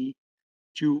possibility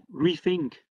to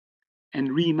rethink and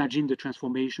reimagine the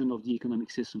transformation of the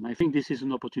economic system. I think this is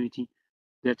an opportunity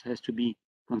that has to be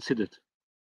considered.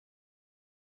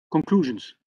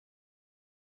 Conclusions.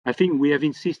 I think we have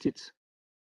insisted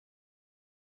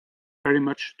very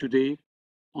much today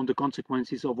on the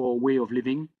consequences of our way of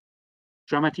living,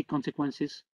 dramatic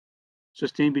consequences.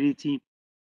 Sustainability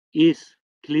is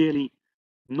clearly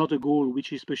not a goal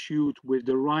which is pursued with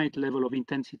the right level of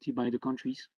intensity by the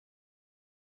countries.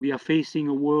 We are facing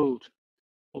a world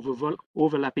of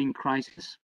overlapping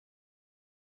crises.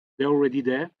 They're already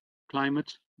there,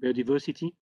 climate,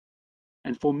 biodiversity.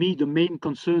 And for me, the main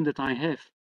concern that I have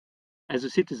as a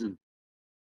citizen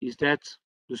is that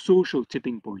the social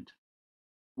tipping point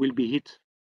will be hit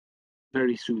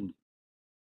very soon.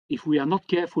 If we are not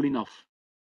careful enough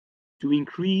to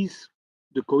increase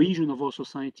the cohesion of our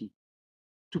society,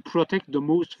 to protect the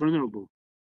most vulnerable,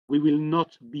 we will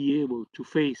not be able to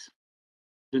face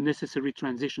the necessary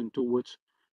transition towards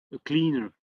a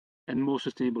cleaner and more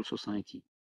sustainable society.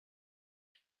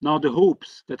 Now, the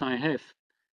hopes that I have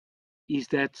is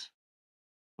that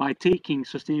by taking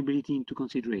sustainability into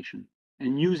consideration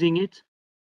and using it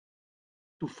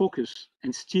to focus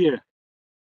and steer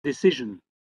decision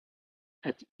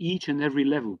at each and every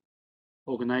level,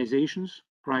 organizations,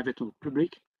 private or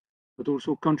public, but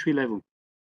also country level,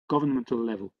 governmental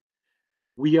level.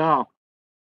 We are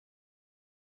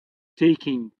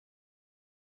taking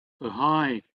a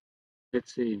high,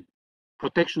 let's say,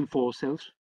 protection for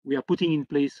ourselves. We are putting in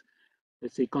place,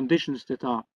 let's say, conditions that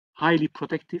are highly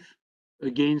protective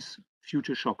against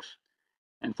future shocks.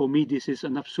 And for me, this is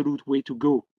an absolute way to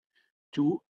go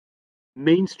to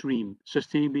mainstream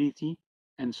sustainability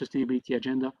and sustainability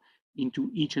agenda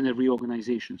into each and every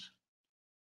organizations.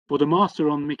 For the Master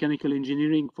on Mechanical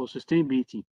Engineering for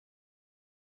Sustainability,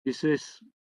 this is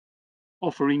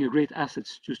offering a great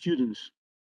assets to students,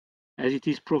 as it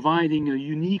is providing a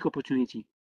unique opportunity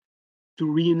to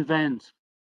reinvent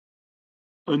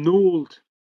an old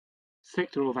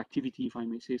sector of activity, if I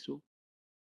may say so,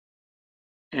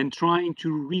 and trying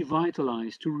to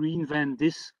revitalize, to reinvent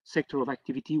this sector of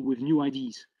activity with new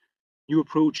ideas, new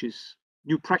approaches,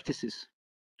 new practices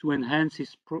to enhance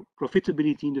its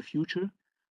profitability in the future,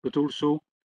 but also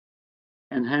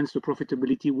enhance the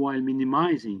profitability while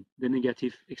minimizing the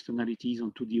negative externalities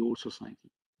onto the whole society.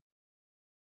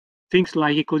 Things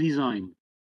like eco-design,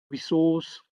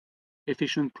 resource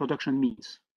efficient production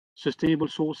means, sustainable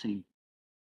sourcing,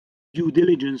 due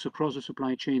diligence across the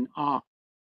supply chain are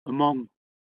among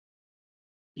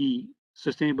the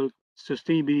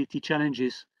sustainability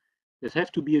challenges that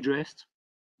have to be addressed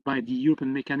by the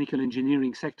European mechanical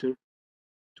engineering sector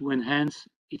to enhance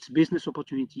its business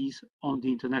opportunities on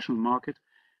the international market.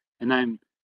 And I'm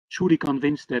truly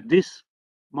convinced that this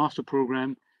master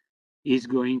program is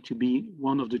going to be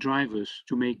one of the drivers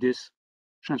to make this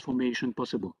transformation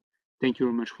possible. Thank you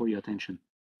very much for your attention.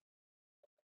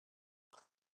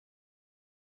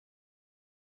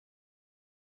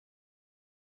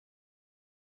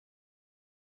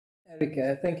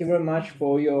 Eric, thank you very much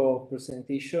for your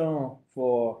presentation,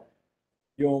 for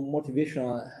your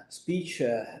motivational speech,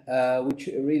 which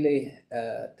really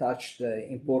touched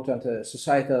important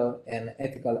societal and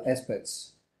ethical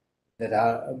aspects that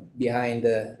are behind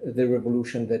the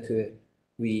revolution that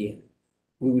we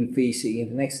will face in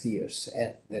the next years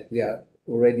and that we are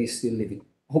already still living.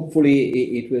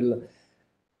 Hopefully, it will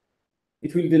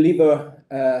deliver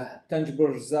tangible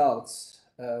results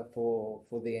for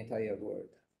the entire world.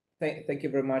 Thank you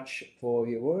very much for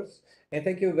your words, and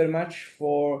thank you very much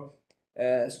for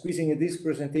squeezing this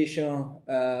presentation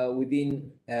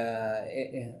within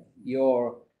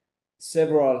your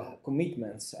several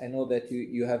commitments. I know that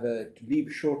you have to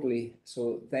leave shortly,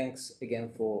 so thanks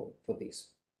again for this.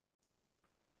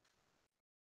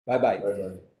 Bye-bye.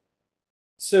 Bye-bye.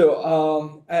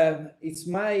 So it's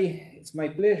my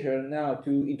pleasure now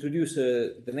to introduce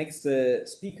the next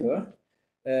speaker,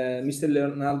 Mr.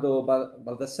 Leonardo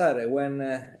Baldassarre. When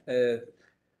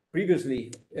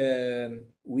previously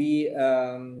we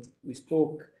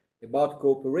spoke about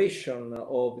cooperation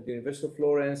of the University of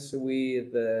Florence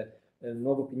with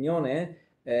Nuovo Pignone,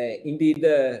 indeed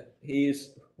he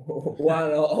is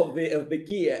one of the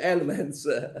key elements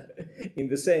in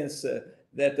the sense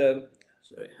that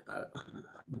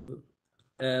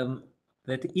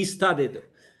that he studied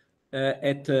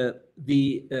at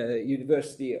the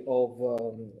University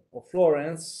of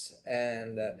Florence,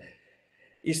 and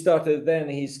he started then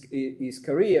his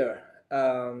career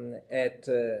at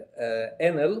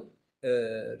Enel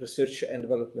Research and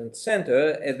Development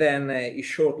Center, and then he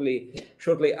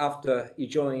shortly after he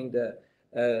joined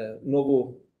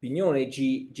Nuovo Pignone,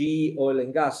 GE Oil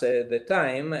and Gas at the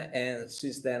time, and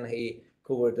since then he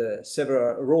covered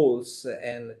several roles,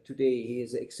 and today he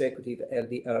is executive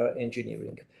LDR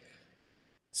engineering.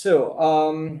 So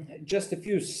just a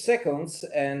few seconds,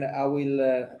 and I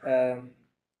will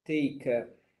take the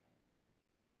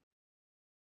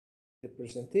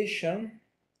presentation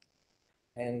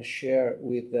and share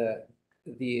with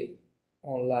the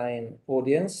online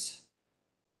audience.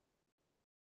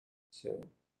 So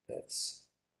that's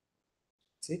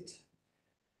it.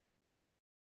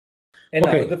 And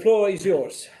okay. Now the floor is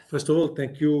yours. First of all,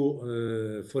 thank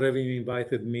you for having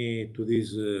invited me to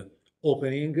this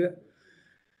opening.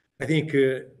 I think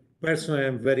personally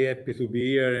I'm very happy to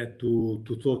be here and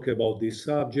to talk about this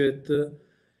subject.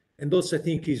 And also I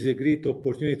think it's a great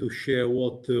opportunity to share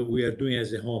what we are doing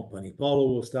as a company.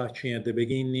 Paolo was touching at the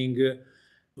beginning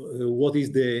what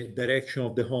is the direction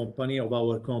of the company, of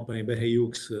our company,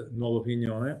 Hughes, Nuovo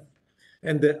Pignone.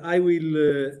 And I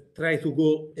will try to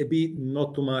go a bit,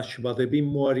 not too much, but a bit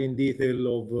more in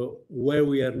detail of where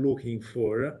we are looking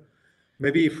for.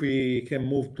 Maybe if we can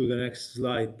move to the next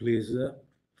slide, please.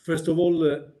 First of all,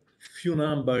 a few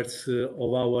numbers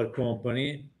of our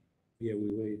company. Yeah, we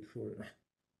wait for...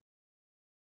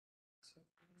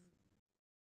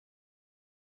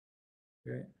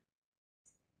 Okay.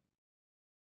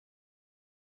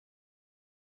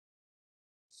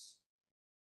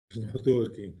 It's not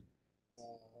working.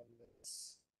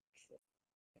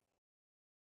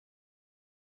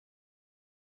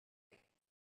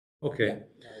 Okay,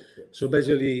 so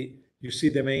basically you see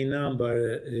the main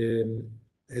number.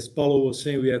 As Paolo was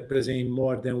saying, we are present in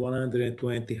more than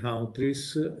 120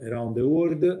 countries around the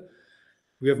world.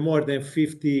 We have more than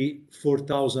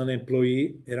 54,000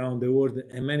 employees around the world,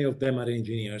 and many of them are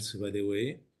engineers, by the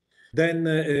way. Then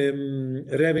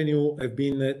revenue have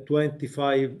been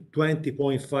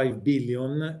 20.5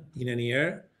 billion in a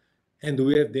year, and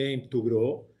we have the aim to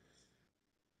grow.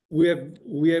 We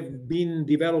have been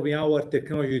developing our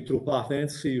technology through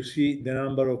patents. You see the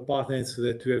number of patents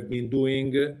that we have been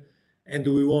doing, and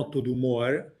we want to do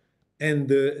more. And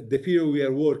the field we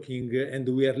are working and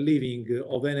we are living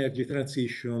of energy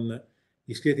transition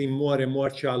is getting more and more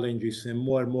challenges and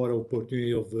more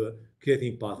opportunity of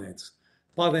creating patents.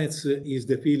 Patents is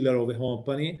the pillar of a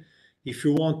company. If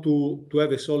you want to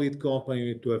have a solid company, you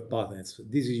need to have patents.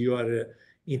 This is your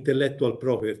intellectual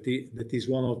property. That is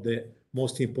one of the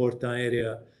most important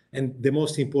area and the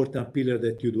most important pillar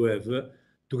that you do have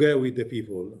together with the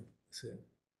people. So,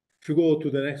 if you go to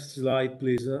the next slide,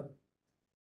 please.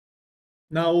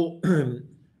 Now,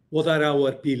 what are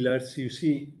our pillars? You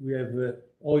see, we have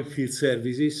oil field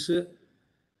services.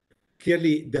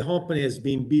 Clearly, the company has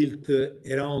been built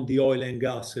around the oil and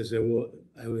gas, as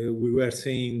we were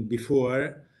saying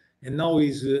before, and now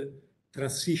is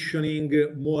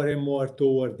transitioning more and more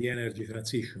toward the energy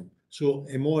transition. So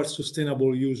a more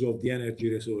sustainable use of the energy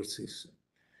resources.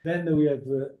 Then we have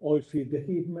oil field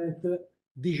equipment,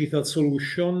 digital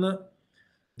solution.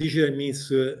 Digital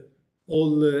means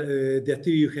all the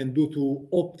activity you can do to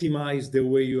optimize the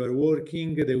way you are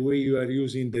working, the way you are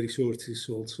using the resources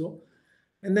also.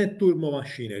 And then turbo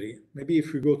machinery. Maybe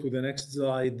if we go to the next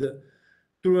slide,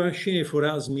 turbo machinery for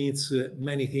us means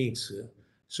many things.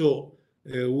 So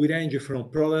we range from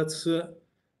products,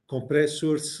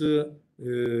 compressors,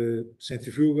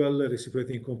 centrifugal,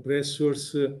 reciprocating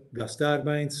compressors, gas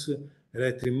turbines,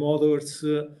 electric motors,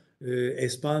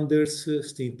 expanders,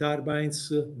 steam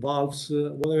turbines, valves,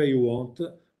 whatever you want,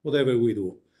 whatever we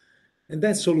do. And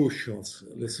then solutions,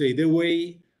 let's say the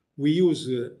way we use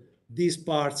these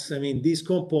parts, I mean, these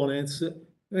components,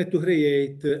 to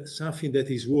create something that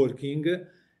is working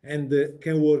and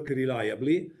can work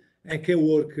reliably and can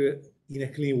work in a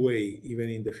clean way, even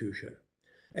in the future.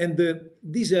 And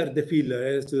these are the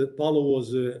pillars, as Paolo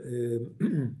was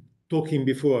talking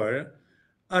before,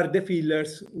 are the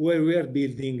pillars where we are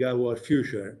building our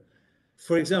future.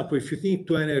 For example, if you think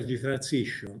to energy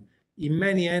transition, in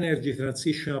many energy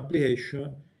transition applications,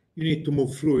 you need to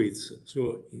move fluids.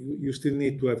 So you still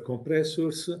need to have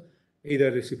compressors, either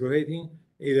reciprocating,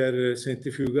 either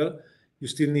centrifugal. You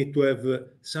still need to have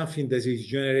something that is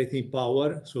generating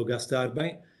power, so gas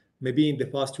turbine. Maybe in the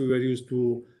past we were used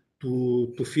to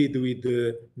feed with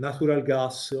natural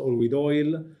gas or with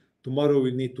oil. Tomorrow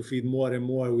we need to feed more and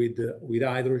more with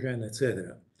hydrogen,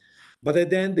 etc. But at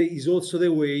the end is also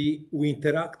the way we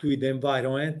interact with the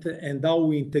environment and how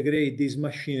we integrate this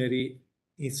machinery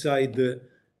inside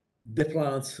the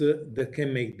plants that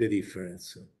can make the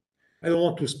difference. I don't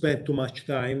want to spend too much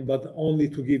time, but only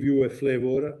to give you a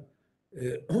flavor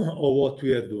of what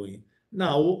we are doing.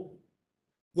 Now,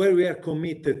 where we are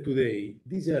committed today,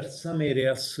 these are some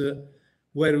areas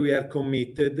where we are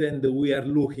committed and we are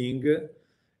looking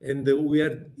and we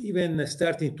are even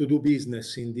starting to do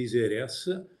business in these areas.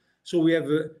 So we have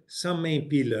some main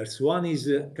pillars. One is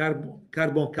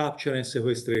carbon capture and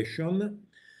sequestration.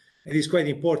 It is quite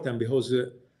important because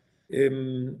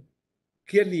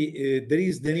clearly there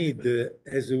is the need,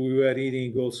 as we were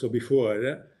reading also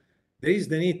before, there is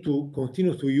the need to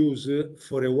continue to use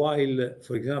for a while,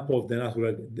 for example,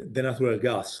 the natural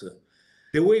gas.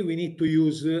 The way we need to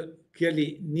use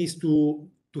clearly needs to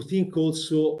think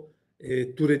also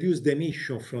to reduce the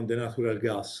emission from the natural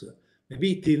gas.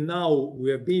 Maybe till now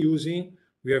we have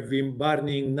been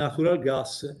burning natural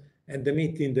gas and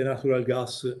emitting the natural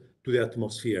gas to the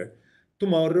atmosphere.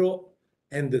 Tomorrow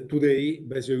and today,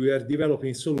 basically, we are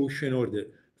developing solution in order,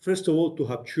 first of all, to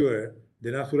capture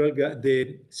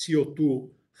the CO2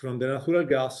 from the natural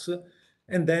gas,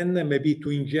 and then maybe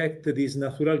to inject this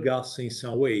natural gas in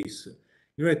some ways,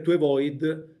 in order to avoid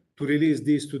to release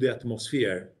this to the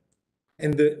atmosphere.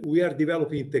 And we are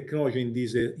developing technology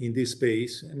in this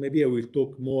space, and maybe I will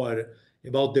talk more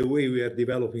about the way we are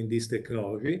developing this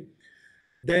technology.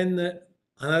 Then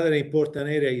another important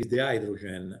area is the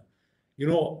hydrogen. You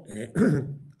know,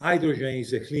 hydrogen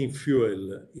is a clean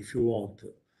fuel, if you want.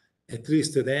 At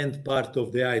least the end part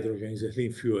of the hydrogen is a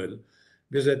clean fuel.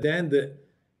 because at the end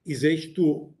is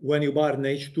H2. When you burn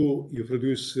H2, you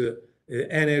produce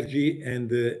energy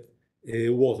and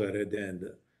water at the end.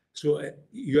 So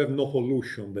you have no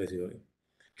pollution, basically.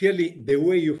 Clearly, the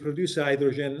way you produce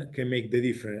hydrogen can make the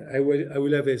difference. I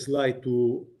will have a slide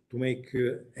to make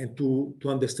and to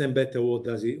understand better what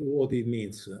it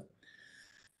means.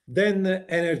 Then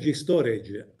energy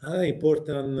storage. Another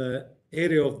important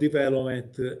area of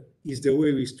development is the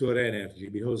way we store energy,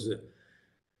 because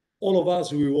all of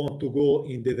us, we want to go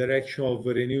in the direction of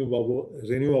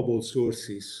renewable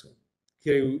sources.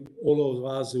 Here, all of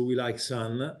us, we like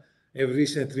sun. I've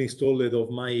recently installed it of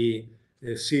my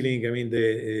ceiling, I mean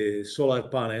the solar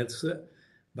panels,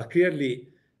 but clearly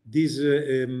this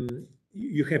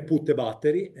you can put a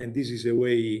battery, and this is a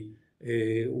way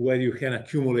where you can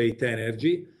accumulate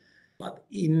energy. But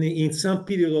in some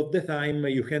period of the time,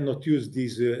 you cannot use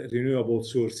these renewable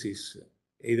sources,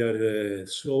 either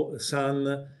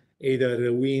sun,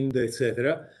 either wind,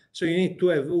 etc. So you need to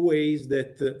have ways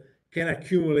that can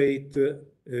accumulate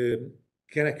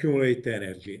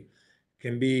energy. It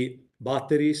can be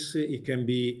batteries, it can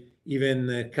be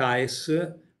even CAES,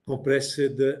 compressed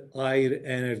air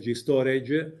energy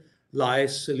storage,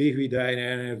 LAES, liquid air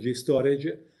energy storage.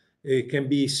 It can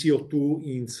be CO2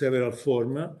 in several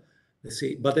forms.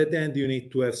 But at the end, you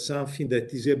need to have something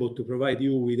that is able to provide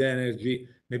you with energy,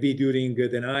 maybe during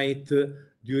the night,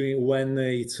 during when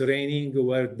it's raining,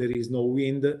 where there is no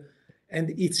wind. And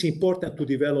it's important to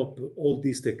develop all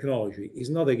this technology. It's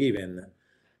not a given.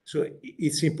 So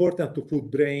it's important to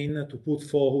put brain, to put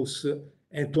focus,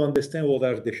 and to understand what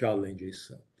are the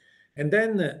challenges. And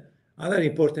then another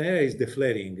important area is the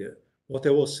flaring. What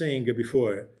I was saying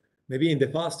before, maybe in the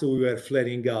past we were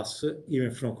flaring gas,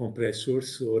 even from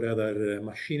compressors or other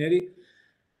machinery.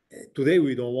 Today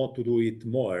we don't want to do it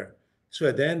more. So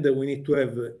at the end we need to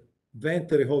have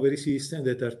vent recovery systems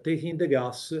that are taking the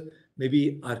gas,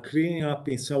 maybe are cleaning up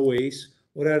in some ways,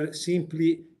 or are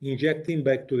simply injecting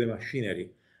back to the machinery.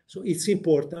 So it's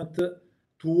important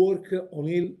to work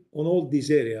on all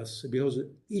these areas, because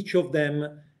each of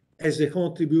them has a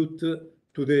contribute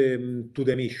to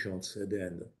the emissions at the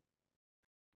end.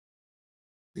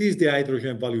 This is the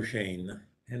hydrogen value chain,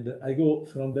 and I go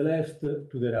from the left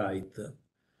to the right.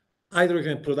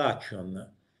 Hydrogen production.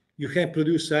 You can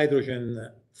produce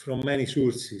hydrogen from many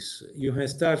sources. You can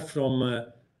start from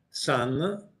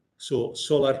sun, so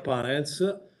solar panels.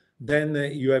 Then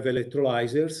you have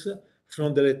electrolyzers.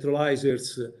 From the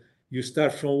electrolyzers, you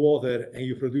start from water and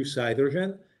you produce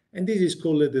hydrogen. And this is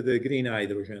called the green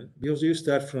hydrogen, because you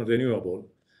start from renewable.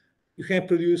 You can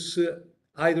produce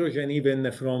hydrogen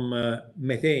even from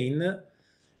methane.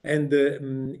 And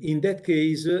in that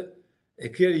case,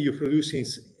 clearly you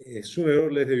produce, sooner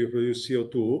or later you produce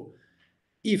CO2.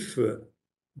 If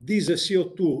this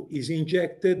CO2 is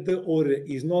injected or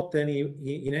is not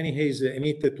in any case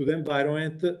emitted to the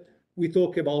environment, we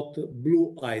talk about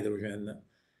blue hydrogen.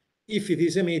 If it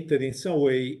is emitted in some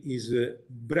way, is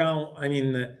brown, I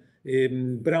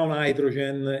mean, brown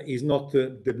hydrogen is not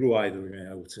the blue hydrogen,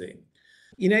 I would say.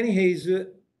 In any case,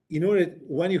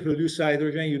 when you produce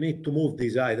hydrogen, you need to move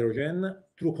this hydrogen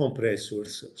through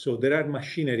compressors. So there are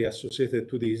machinery associated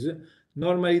to this,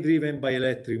 normally driven by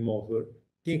electric motor.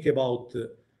 Think about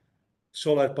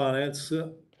solar panels,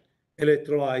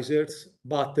 electrolyzers,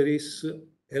 batteries,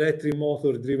 electric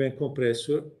motor driven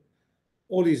compressor.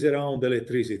 All is around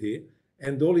electricity,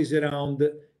 and all is around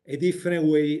a different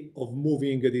way of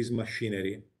moving this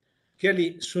machinery.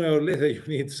 Clearly, sooner or later, you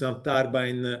need some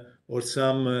turbine or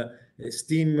some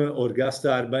steam or gas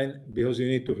turbine, because you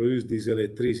need to produce this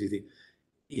electricity.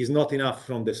 It's not enough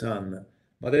from the sun,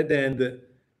 but at the end,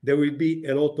 there will be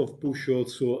a lot of push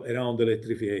also around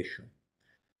electrification.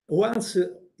 Once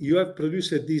you have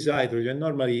produced this hydrogen,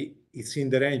 normally it's in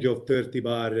the range of 30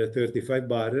 bar, 35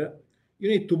 bar, you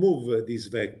need to move this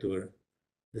vector.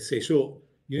 Let's say, so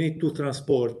you need to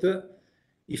transport.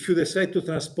 If you decide to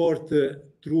transport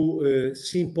through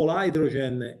simple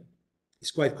hydrogen,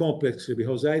 it's quite complex,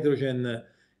 because hydrogen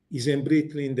is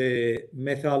embrittling the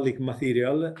metallic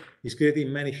material. It's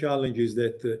creating many challenges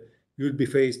that you'll be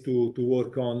faced to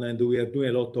work on, and we are doing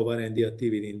a lot of R&D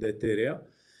activity in that area.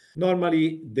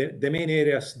 Normally, the main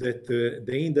areas that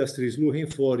the industry is looking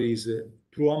for is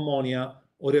through ammonia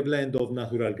or a blend of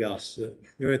natural gas.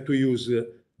 You have to use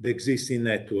the existing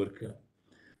network.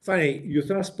 Finally, you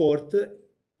transport,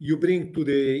 you bring to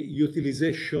the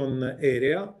utilization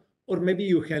area, or maybe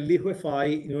you can liquefy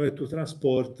in order to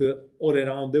transport all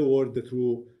around the world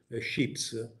through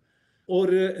ships. Or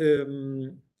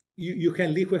you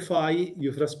can liquefy,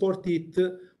 you transport it,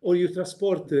 or you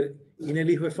transport in a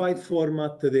liquefied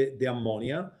format the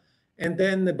ammonia, and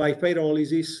then by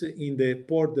pyrolysis in the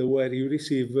port where you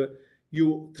receive,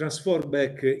 you transform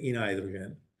back in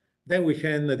hydrogen. Then we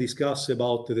can discuss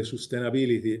about the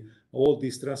sustainability of all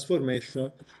this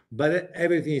transformation, but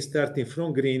everything is starting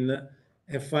from green,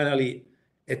 and finally,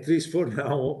 at least for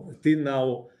now, till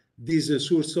now, this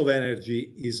source of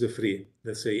energy is free,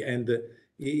 let's say, and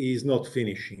is not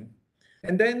finishing.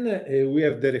 And then we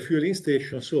have the refueling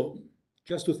station. So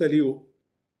just to tell you,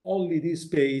 only this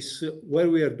space where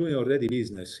we are doing already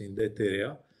business in that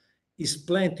area is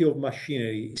plenty of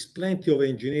machinery, is plenty of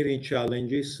engineering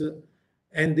challenges,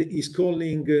 and is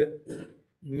calling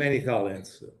many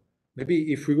talents.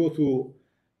 Maybe if we go to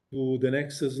the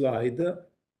next slide,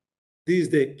 this is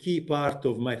the key part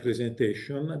of my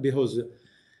presentation, because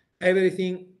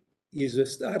everything is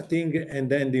starting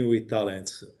and ending with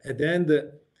talents. At the end,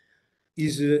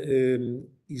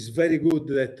 is very good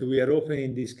that we are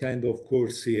opening this kind of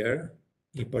course here,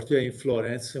 in particular in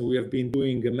Florence. We have been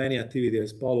doing many activities,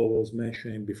 as Paolo was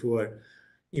mentioning before,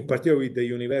 in particular with the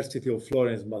University of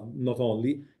Florence, but not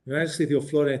only. University of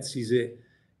Florence is a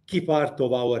key part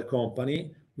of our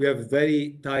company. We have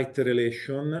very tight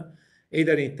relation,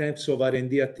 either in terms of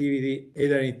R&D activity,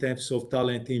 either in terms of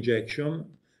talent injection.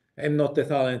 I'm not a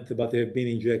talent, but I've been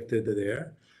injected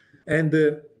there. And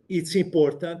it's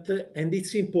important, and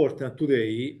it's important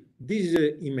today. This is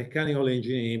in mechanical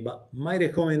engineering, but my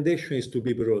recommendation is to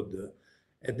be broad.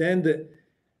 At the end,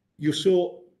 you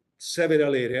saw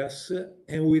several areas,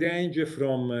 and we range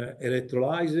from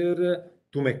electrolyzer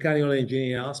to mechanical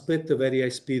engineering aspect, very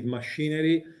high-speed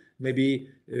machinery, maybe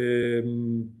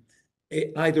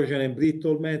hydrogen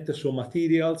embrittlement, so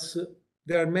materials.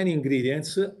 There are many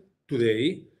ingredients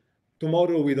today.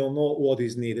 Tomorrow, we don't know what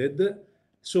is needed.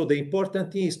 So the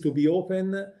important thing is to be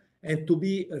open and to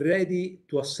be ready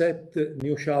to accept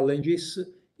new challenges,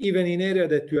 even in areas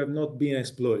that you have not been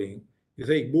exploring. You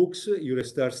take books, you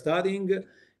start studying,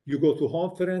 you go to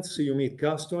conference, you meet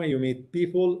customers, you meet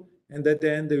people, and at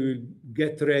the end, you will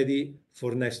get ready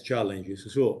for next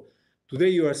challenges. So today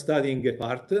you are studying a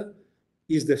part,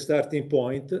 is the starting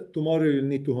point. Tomorrow you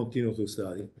need to continue to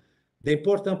study. The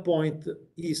important point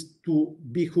is to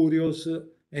be curious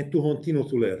and to continue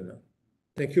to learn.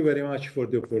 Thank you very much for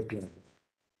the opportunity.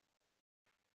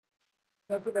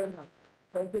 Thank you very much.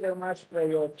 Thank you very much for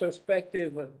your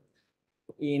perspective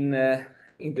in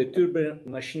the turbine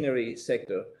machinery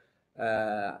sector.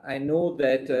 I know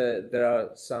that there are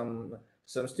some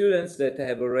students that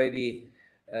have already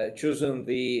chosen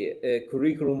the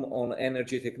curriculum on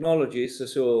energy technologies.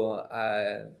 So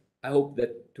I hope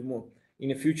that tomorrow, in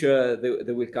the future,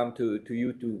 they will come to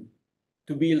you to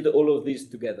build all of this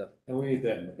together. And we need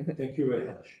them. Thank you very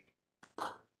much.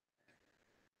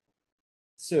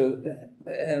 So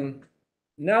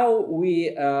now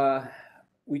we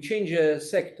change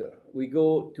sector. We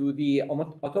go to the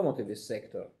automotive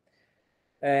sector,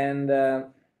 and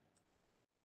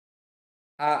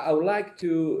I would like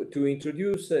to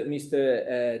introduce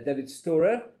Mr. David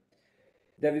Storer.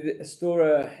 David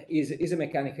Storer is a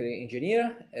mechanical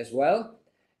engineer as well.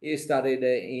 He studied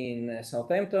in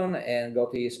Southampton and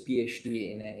got his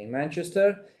PhD in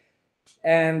Manchester.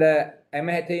 And I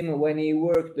met him when he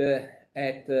worked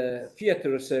at Fiat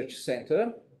Research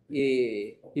Center.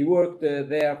 He worked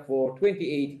there for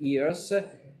 28 years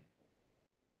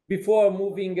before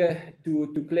moving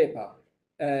to CLEPA.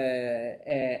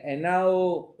 And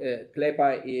now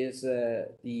CLEPA is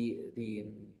the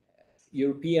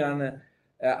European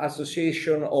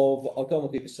Association of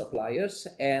Automotive Suppliers,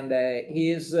 and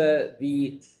he is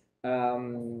the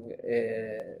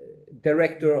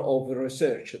director of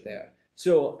research there.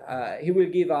 So he will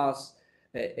give us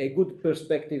a good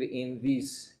perspective in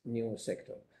this new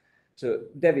sector. So,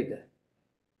 David.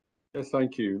 Yes,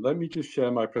 thank you. Let me just share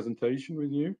my presentation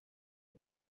with you.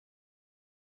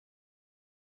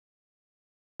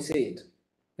 See it.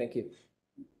 Thank you.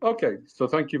 Okay, so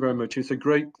thank you very much. It's a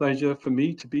great pleasure for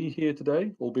me to be here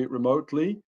today, albeit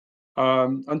remotely,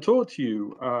 and talk to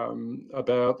you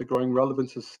about the growing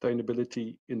relevance of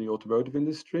sustainability in the automotive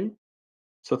industry.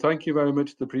 So thank you very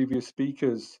much to the previous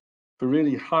speakers for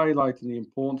really highlighting the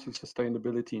importance of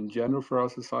sustainability in general for our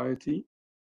society.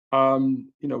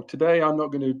 Today I'm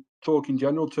not going to talk in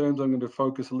general terms. I'm going to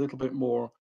focus a little bit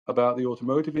more about the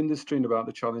automotive industry and about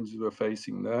the challenges we're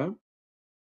facing there.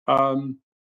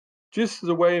 Just as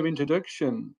a way of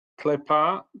introduction,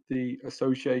 CLEPA, the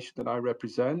association that I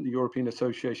represent, the European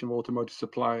Association of Automotive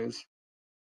Suppliers,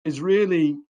 is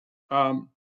really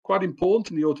quite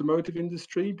important in the automotive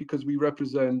industry because we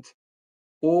represent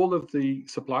all of the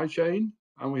supply chain,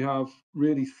 and we have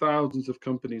really thousands of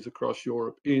companies across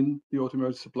Europe in the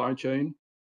automotive supply chain.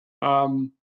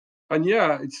 And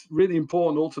yeah, it's really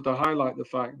important also to highlight the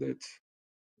fact that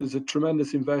there's a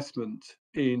tremendous investment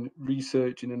in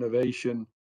research and innovation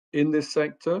in this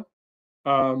sector.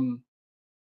 And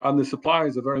the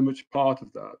suppliers are very much part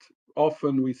of that.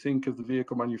 Often we think of the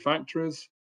vehicle manufacturers,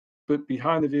 but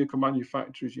behind the vehicle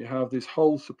manufacturers, you have this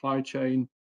whole supply chain.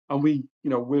 And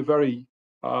we're very,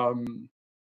 how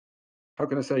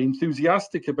can I say,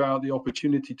 enthusiastic about the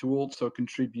opportunity to also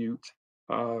contribute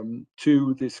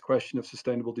to this question of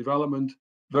sustainable development,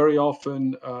 very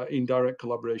often in direct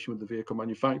collaboration with the vehicle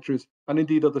manufacturers and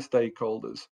indeed other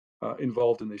stakeholders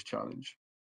involved in this challenge.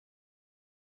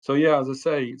 So yeah, as I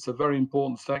say, it's a very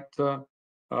important sector,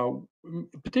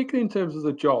 particularly in terms of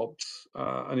the jobs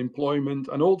and employment,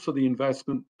 and also the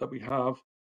investment that we have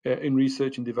in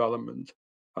research and development.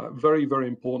 Very, very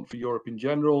important for Europe in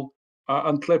general.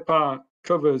 And CLEPA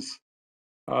covers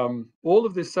all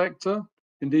of this sector.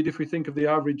 Indeed, if we think of the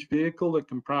average vehicle that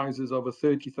comprises over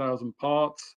 30,000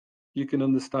 parts, you can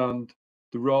understand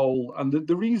the role and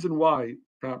the reason why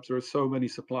perhaps there are so many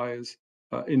suppliers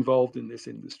involved in this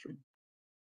industry.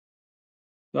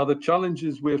 Now, the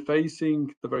challenges we're facing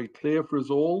are very clear for us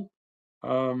all.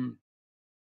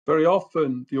 Very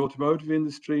often, the automotive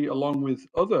industry, along with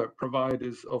other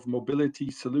providers of mobility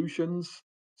solutions,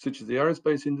 such as the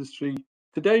aerospace industry,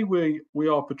 today we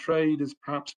are portrayed as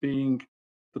perhaps being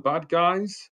the bad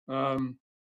guys. And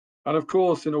of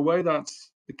course, in a way,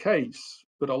 that's the case.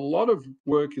 But a lot of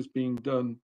work is being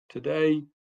done today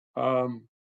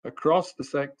across the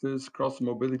sectors, across the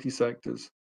mobility sectors,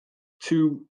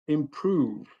 to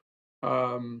improve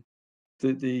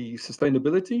the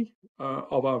sustainability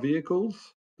of our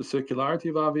vehicles, the circularity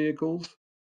of our vehicles.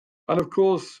 And of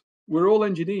course, we're all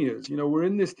engineers, we're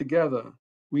in this together.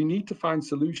 We need to find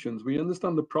solutions. We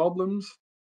understand the problems,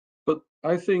 but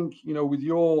I think, with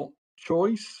your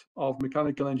choice of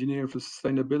mechanical engineering for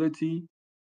sustainability,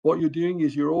 what you're doing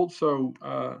is you're also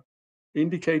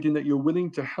indicating that you're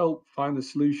willing to help find the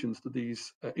solutions to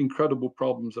these incredible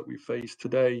problems that we face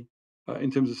today in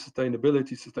terms of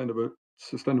sustainability,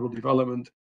 sustainable development,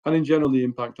 and in general, the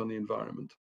impact on the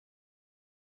environment.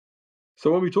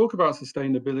 So when we talk about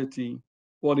sustainability,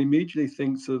 one immediately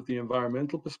thinks of the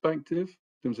environmental perspective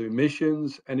in terms of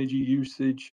emissions, energy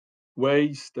usage,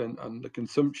 waste, and the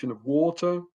consumption of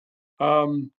water.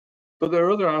 But there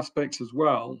are other aspects as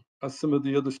well, as some of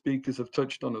the other speakers have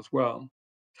touched on as well.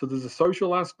 So there's a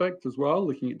social aspect as well,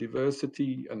 looking at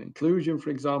diversity and inclusion, for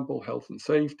example, health and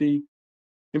safety,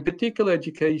 in particular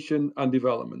education and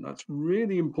development. That's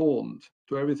really important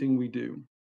to everything we do.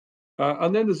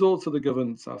 And then there's also the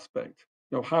governance aspect,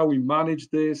 how we manage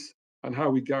this and how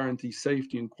we guarantee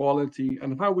safety and quality,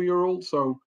 and how we are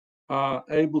also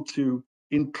able to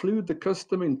include the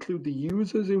customer, include the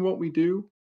users in what we do,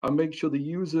 and make sure the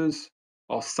users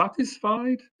are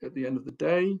satisfied at the end of the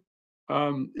day.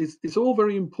 It's all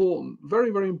very important,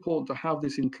 very, very important to have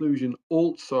this inclusion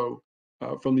also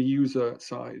from the user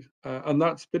side. And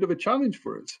that's a bit of a challenge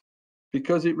for us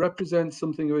because it represents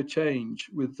something of a change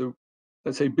with the,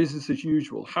 let's say, business as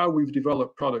usual, how we've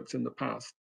developed products in the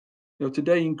past.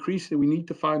 Today, increasingly, we need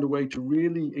to find a way to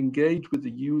really engage with the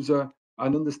user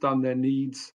and understand their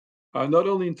needs, not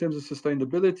only in terms of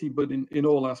sustainability, but in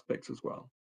all aspects as well.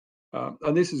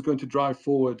 And this is going to drive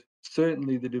forward,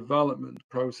 certainly, the development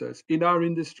process in our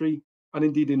industry and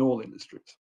indeed in all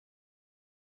industries.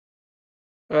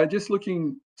 Just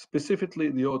looking specifically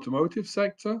at the automotive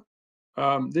sector,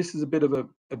 this is a bit of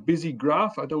a busy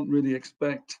graph. I don't really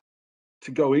expect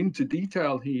to go into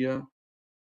detail here.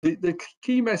 The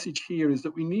key message here is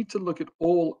that we need to look at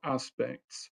all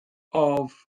aspects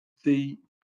of the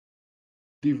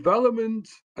development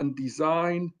and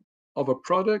design of a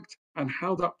product and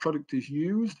how that product is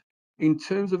used in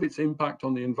terms of its impact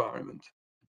on the environment.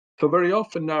 So very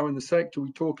often now in the sector,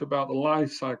 we talk about the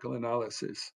life cycle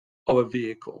analysis of a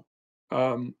vehicle.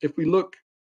 If we look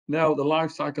now at the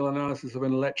life cycle analysis of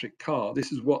an electric car,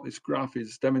 this is what this graph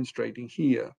is demonstrating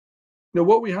here.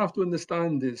 What we have to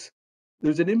understand is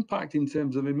there's an impact in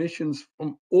terms of emissions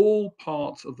from all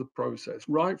parts of the process,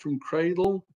 right from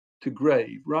cradle to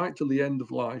grave, right to the end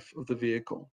of life of the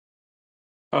vehicle.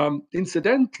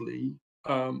 Incidentally,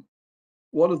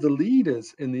 one of the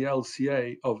leaders in the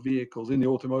LCA of vehicles in the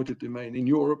automotive domain in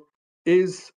Europe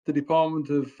is the Department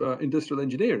of Industrial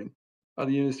Engineering at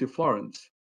the University of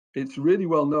Florence. It's really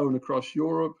well known across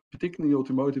Europe, particularly the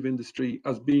automotive industry,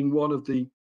 as being one of the,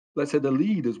 let's say, the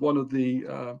leaders, one of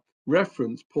the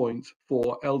reference points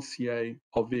for LCA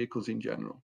of vehicles in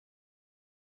general.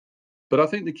 But I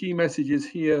think the key message is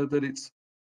here that it's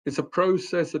a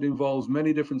process that involves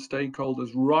many different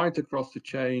stakeholders right across the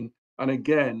chain. And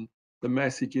again, the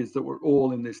message is that we're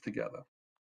all in this together.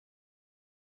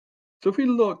 So if we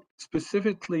look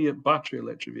specifically at battery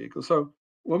electric vehicles, so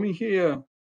when we hear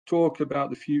talk about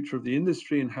the future of the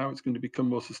industry and how it's going to become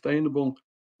more sustainable,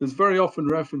 there's very often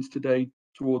reference today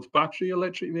towards battery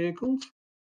electric vehicles.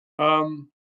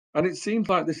 And it seems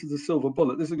like this is a silver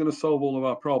bullet. This is going to solve all of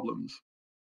our problems.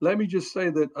 Let me just say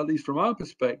that, at least from our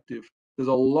perspective, there's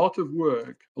a lot of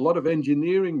work, a lot of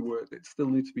engineering work that still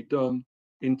needs to be done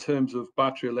in terms of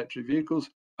battery electric vehicles,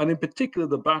 and in particular,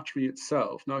 the battery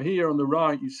itself. Now, here on the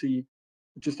right, you see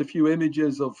just a few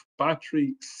images of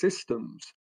battery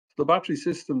systems. The battery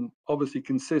system obviously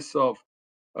consists of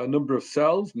a number of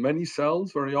cells, many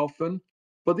cells very often,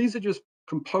 but these are just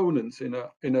components in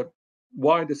a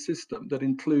wider system that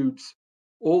includes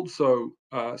also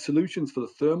solutions for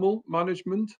the thermal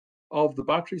management of the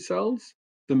battery cells,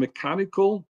 the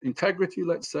mechanical integrity,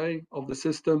 let's say, of the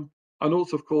system, and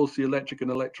also, of course, the electric and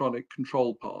electronic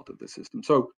control part of the system.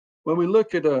 So when we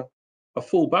look at a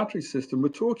full battery system, we're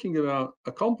talking about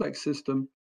a complex system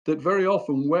that very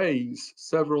often weighs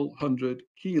several hundred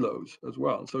kilos as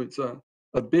well. So it's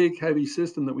a big, heavy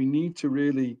system that we need to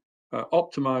really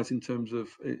optimize in terms of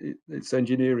its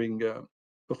engineering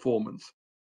performance.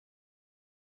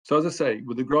 So as I say,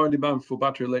 with the growing demand for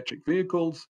battery electric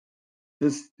vehicles,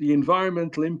 there's the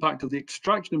environmental impact of the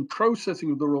extraction and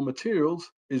processing of the raw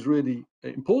materials is really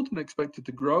important, expected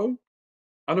to grow.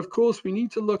 And of course, we need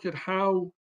to look at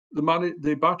how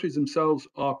the batteries themselves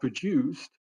are produced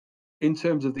in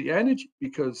terms of the energy,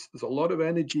 because there's a lot of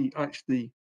energy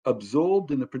actually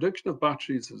absorbed in the production of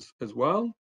batteries as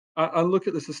well. And look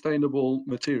at the sustainable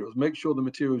materials, make sure the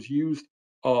materials used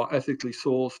are ethically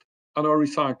sourced and are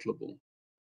recyclable.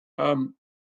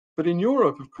 But in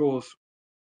Europe, of course,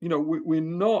 we're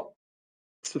not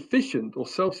sufficient or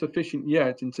self-sufficient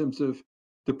yet in terms of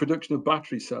the production of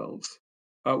battery cells.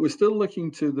 We're still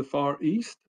looking to the Far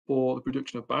East for the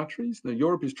production of batteries. Now,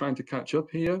 Europe is trying to catch up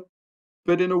here,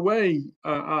 but in a way,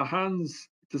 our hands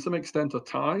to some extent are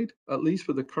tied, at least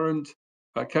for the current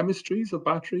chemistries of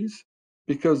batteries,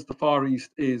 because the Far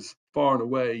East is far and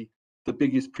away the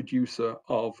biggest producer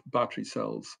of battery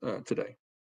cells today.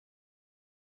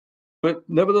 But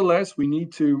nevertheless, we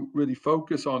need to really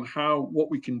focus on what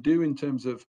we can do in terms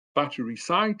of battery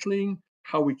recycling,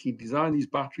 how we can design these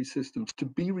battery systems to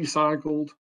be recycled,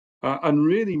 and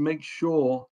really make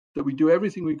sure that we do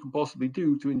everything we can possibly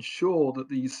do to ensure that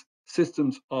these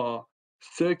systems are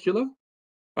circular.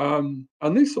 And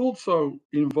this also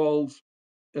involves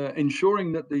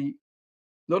ensuring that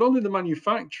not only the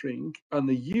manufacturing and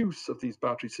the use of these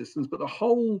battery systems, but the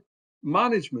whole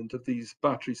management of these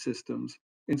battery systems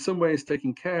in some way is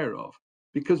taken care of,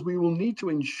 because we will need to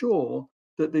ensure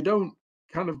that they don't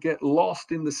kind of get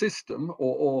lost in the system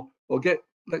or get,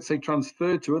 let's say,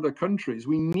 transferred to other countries.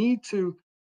 We need to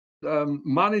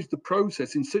manage the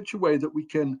process in such a way that we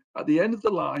can, at the end of the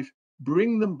life,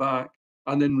 bring them back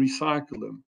and then recycle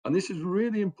them. And this is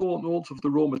really important also for the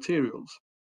raw materials,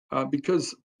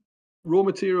 because raw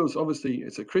materials, obviously,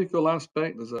 it's a critical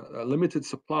aspect. There's a limited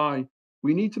supply.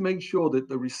 We need to make sure that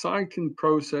the recycling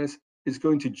process is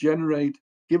going to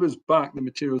give us back the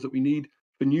materials that we need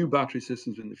for new battery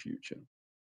systems in the future.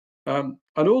 And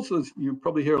also, you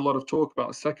probably hear a lot of talk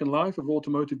about a second life of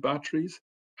automotive batteries,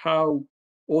 how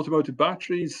automotive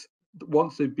batteries,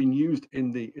 once they've been used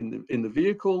in the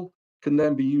vehicle, can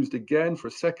then be used again for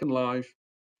a second life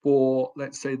for,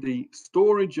 let's say, the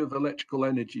storage of electrical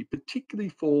energy, particularly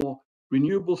for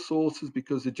renewable sources,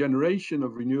 because the generation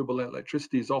of renewable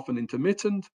electricity is often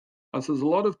intermittent. And so there's a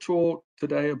lot of talk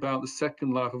today about the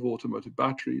second life of automotive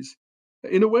batteries.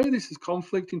 In a way, this is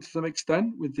conflicting to some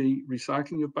extent with the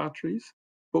recycling of batteries,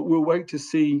 but we'll wait to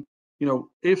see,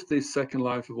 if this second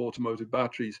life of automotive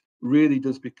batteries really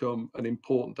does become an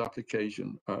important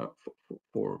application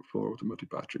for automotive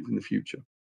batteries in the future.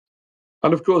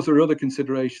 And of course, there are other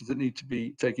considerations that need to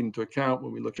be taken into account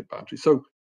when we look at batteries. So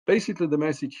basically, the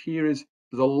message here is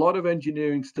there's a lot of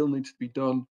engineering still needs to be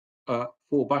done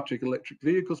for battery electric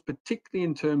vehicles, particularly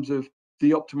in terms of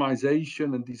the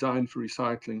optimization and design for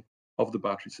recycling of the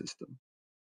battery system.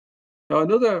 Now,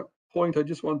 another point I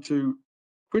just want to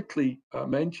quickly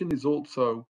mention is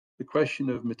also the question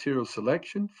of material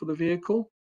selection for the vehicle,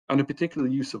 and in particular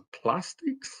the use of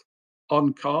plastics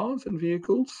on cars and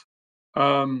vehicles.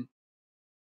 A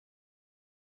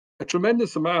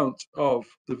tremendous amount of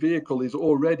the vehicle is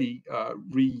already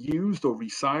reused or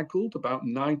recycled, about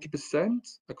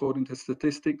 90%, according to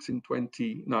statistics in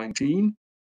 2019.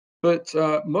 But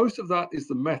most of that is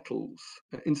the metals.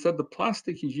 Instead, the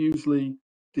plastic is usually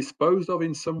disposed of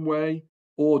in some way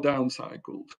or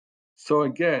downcycled. So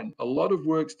again, a lot of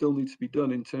work still needs to be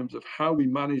done in terms of how we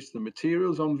manage the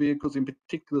materials on vehicles, in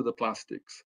particular the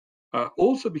plastics.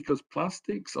 Also because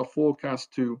plastics are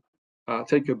forecast to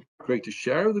take a greater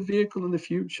share of the vehicle in the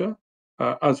future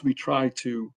as we try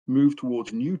to move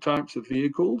towards new types of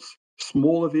vehicles,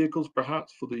 smaller vehicles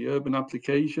perhaps for the urban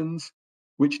applications,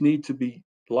 which need to be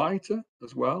lighter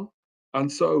as well.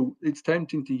 And so it's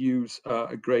tempting to use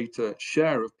a greater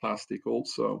share of plastic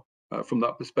also from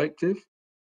that perspective.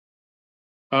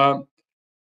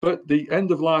 But the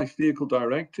end-of-life vehicle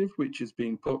directive, which is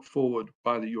being put forward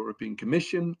by the European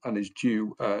Commission and is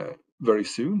due very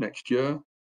soon, next year,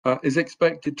 is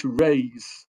expected to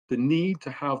raise the need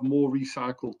to have more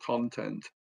recycled content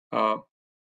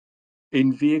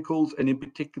in vehicles and in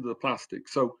particular the plastic.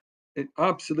 So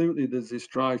absolutely there's this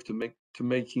drive to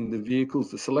making the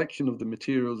vehicles, the selection of the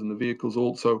materials in the vehicles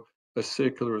also as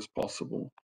circular as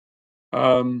possible.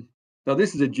 Now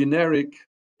this is a generic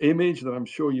image that I'm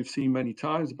sure you've seen many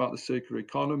times about the circular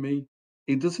economy.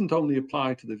 It doesn't only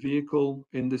apply to the vehicle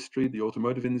industry, the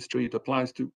automotive industry, it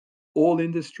applies to all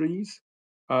industries.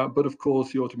 But of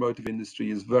course, the automotive industry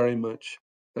is very much,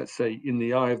 let's say, in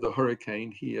the eye of the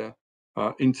hurricane here,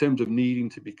 in terms of needing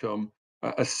to become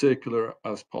as circular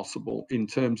as possible in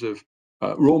terms of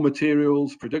raw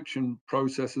materials, production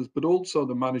processes, but also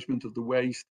the management of the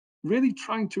waste, really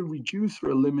trying to reduce or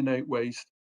eliminate waste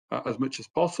as much as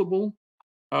possible.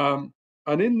 And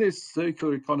in this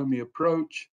circular economy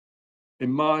approach,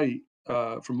 from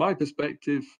my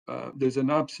perspective, there's an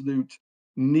absolute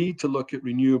need to look at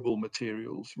renewable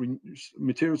materials,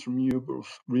 materials from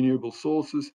renewable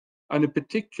sources, and in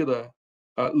particular,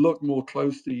 look more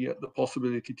closely at the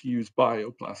possibility to use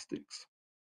bioplastics.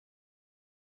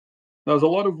 Now, there's a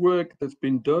lot of work that's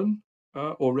been done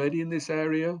already in this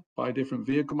area by different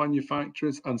vehicle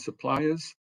manufacturers and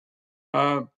suppliers.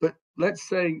 But let's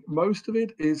say most of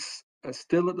it is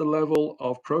still at the level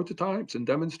of prototypes and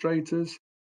demonstrators.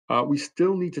 We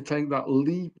still need to take that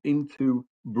leap into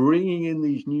bringing in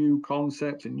these new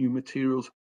concepts and new materials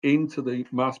into the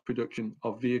mass production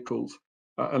of vehicles.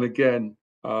 And again,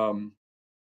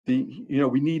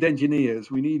 we need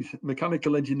engineers, we need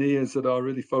mechanical engineers that are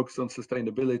really focused on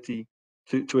sustainability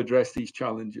to address these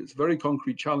challenges, very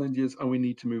concrete challenges, and we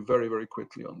need to move very, very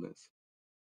quickly on this.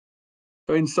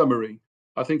 So in summary,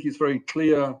 I think it's very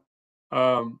clear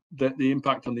that the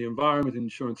impact on the environment and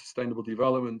ensuring sustainable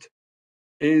development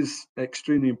is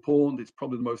extremely important. It's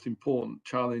probably the most important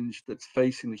challenge that's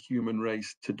facing the human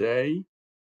race today.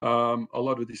 A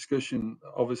lot of discussion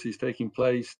obviously is taking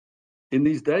place in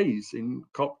these days in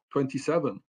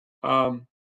COP27. But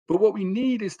what we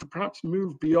need is to perhaps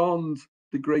move beyond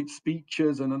the great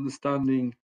speeches and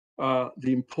understanding the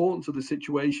importance of the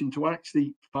situation to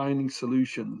actually finding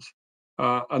solutions.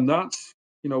 And that's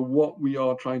what we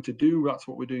are trying to do. That's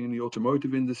what we're doing in the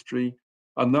automotive industry.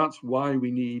 And that's why we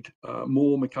need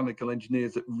more mechanical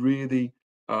engineers that really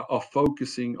are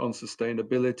focusing on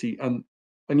sustainability. And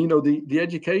the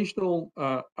educational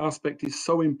aspect is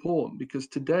so important because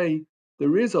today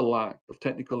there is a lack of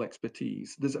technical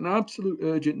expertise. There's an absolute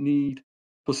urgent need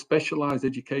for specialized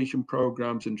education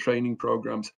programs and training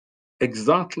programs,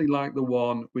 exactly like the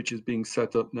one which is being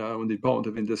set up now in the Department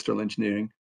of Industrial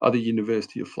Engineering at the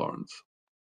University of Florence.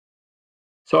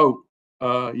 So,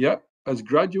 as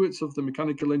graduates of the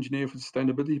Mechanical Engineering for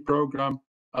Sustainability program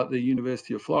at the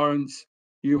University of Florence,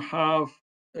 you have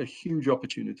a huge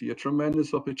opportunity, a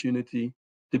tremendous opportunity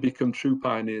to become true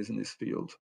pioneers in this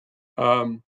field.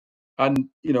 And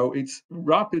it's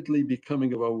rapidly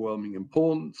becoming of overwhelming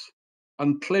importance.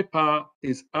 And CLEPA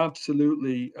is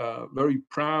absolutely very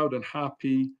proud and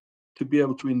happy to be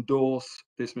able to endorse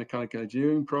this mechanical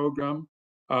engineering program.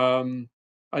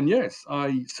 And yes,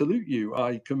 I salute you.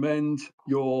 I commend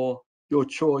your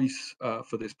choice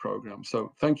for this program.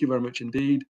 So thank you very much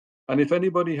indeed. And if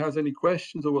anybody has any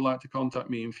questions or would like to contact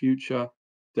me in future,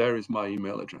 there is my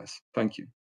email address. Thank you.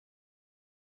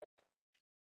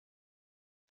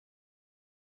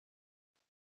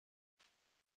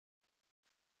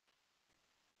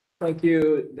 Thank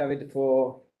you, David,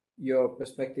 for your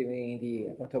perspective in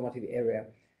the automotive area.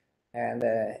 And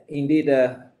indeed,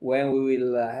 when we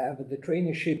will have the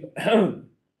traineeship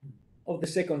of the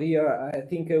second year, I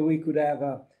think we could have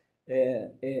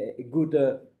a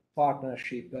good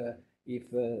partnership if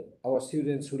our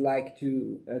students would like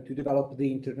to develop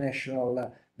the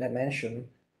international dimension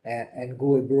and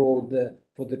go abroad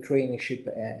for the traineeship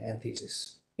and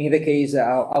thesis. In the case,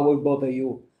 I will bother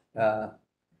you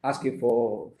asking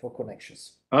for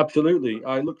connections. Absolutely.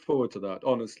 I look forward to that,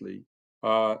 honestly.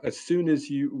 As soon as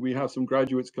we have some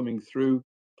graduates coming through,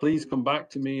 please come back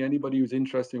to me. Anybody who's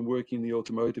interested in working in the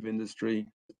automotive industry,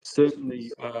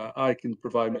 certainly I can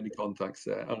provide many contacts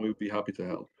there and we'll be happy to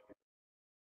help.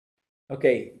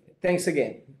 Okay, thanks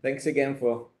again. Thanks again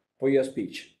for for your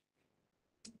speech.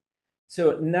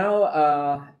 So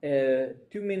now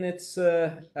 2 minutes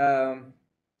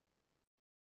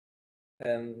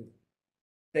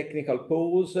technical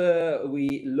pause.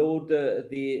 We load the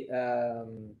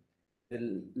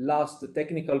last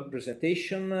technical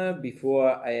presentation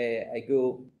before I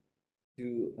go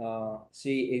to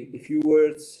say a few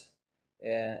words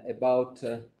about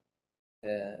the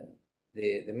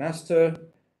master.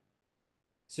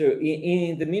 So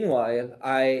in the meanwhile,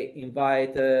 I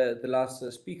invite the last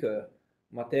speaker,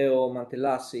 Matteo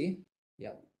Mantellassi.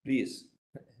 Yeah, please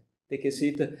take a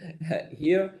seat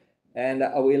here, and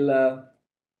I will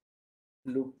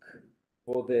look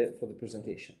for the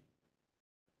presentation.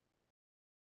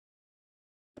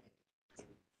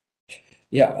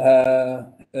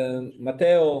 Yeah,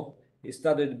 Matteo, he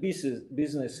studied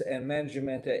business and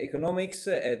management economics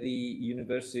at the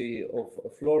University of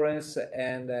Florence,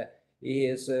 and he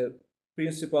is a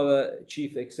principal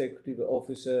chief executive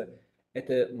officer at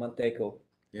Manteco.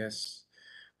 Yes.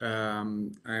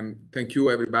 Thank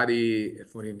you everybody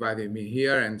for inviting me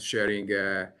here and sharing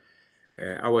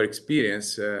our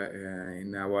experience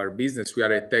in our business. We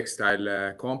are a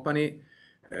textile company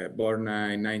born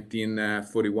in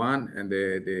 1941, and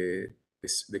the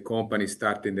company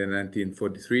started in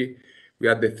 1943. We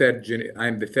are I'm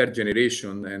the third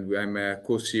generation, and I'm a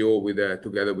co-CEO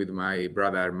together with my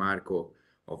brother Marco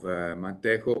of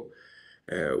Manteco,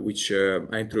 which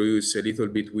I introduce a little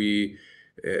bit. We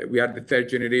are the third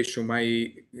generation.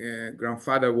 My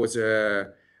grandfather was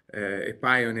a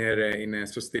pioneer in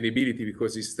sustainability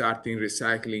because he started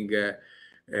recycling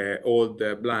old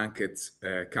blankets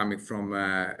coming from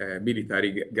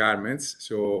military garments.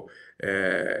 So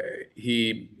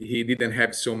he didn't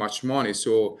have so much money.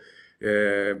 So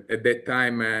at that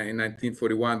time in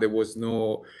 1941, there was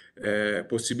no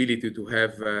possibility to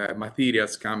have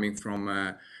materials coming from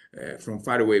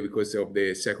far away because of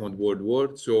the Second World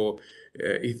War. So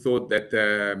he thought that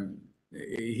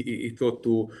he thought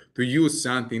to use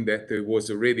something that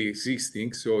was already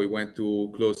existing. So he went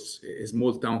to a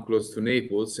small town close to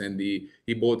Naples, and he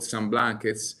bought some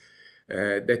blankets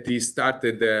that he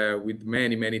started with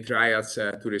many trials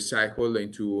to recycle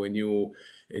into a new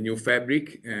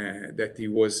fabric that he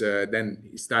was then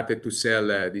he started to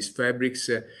sell these fabrics,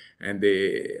 and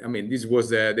I mean, this was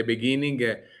the beginning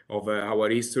of our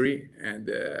history.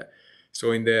 And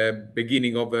so in the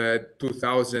beginning of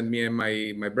 2000, me and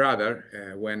my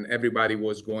brother, when everybody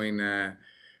was going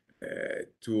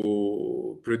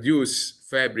to produce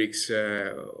fabrics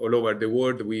all over the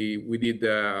world, we did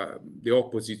the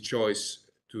opposite choice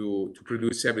to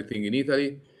produce everything in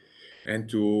Italy and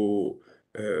to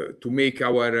make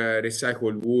our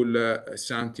recycled wool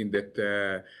something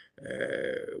that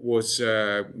was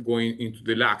going into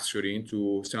the luxury,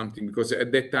 into something, because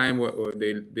at that time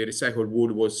the recycled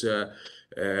wool was a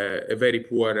very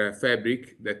poor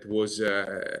fabric that was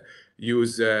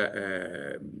used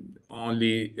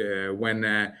only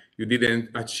when you didn't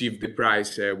achieve the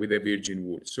price with the virgin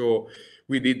wool. So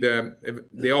we did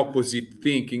the opposite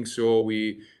thinking. So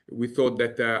we thought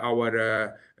that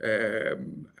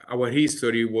our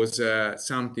history was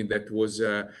something that was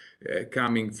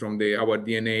coming from our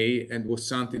DNA, and was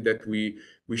something that we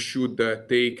should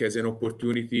take as an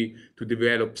opportunity to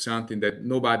develop something that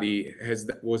nobody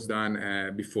was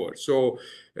done before. So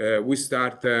we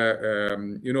start,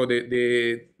 you know,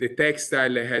 the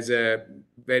textile has a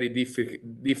very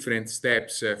different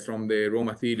steps from the raw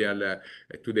material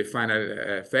to the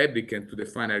final fabric and to the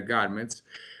final garments.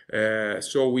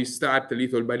 So we start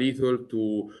little by little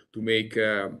to make,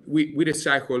 we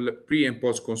recycle pre and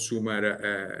post consumer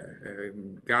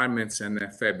garments and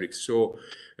fabrics. So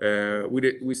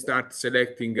we start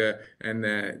selecting and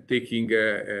taking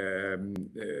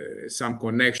some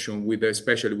connection with,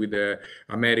 especially with the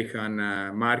American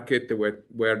market,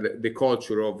 where the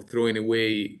culture of throwing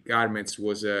away garments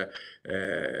was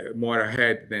more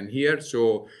ahead than here.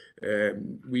 So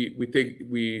we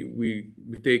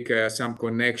take some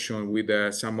connection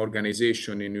with some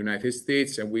organization in the United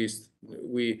States, and we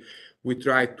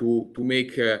try to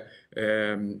make a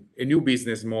new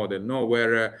business model, no,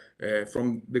 where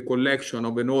from the collection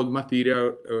of an old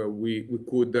material we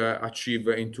could achieve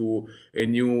into a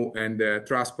new and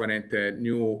transparent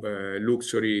new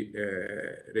luxury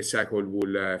recycled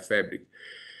wool fabric.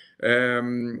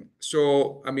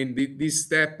 So I mean, this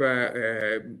step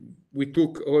we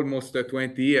took almost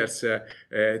 20 years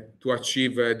to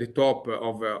achieve the top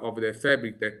of the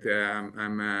fabric that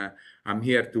I'm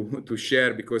here to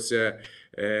share, because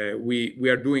we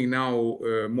are doing now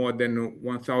more than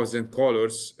 1,000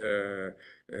 colors.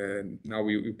 Now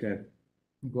you can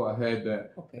go ahead.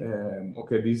 Okay.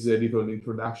 Okay, this is a little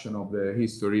introduction of the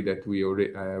history that we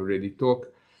already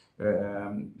talked.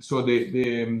 So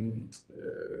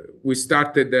we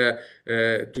started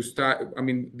I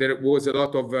mean, there was a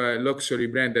lot of luxury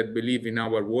brand that believe in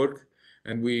our work,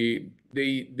 and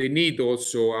they need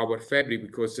also our fabric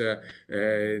because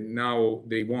now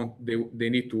they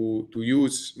need to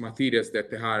use materials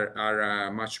that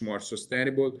are much more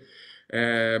sustainable.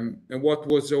 And what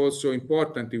was also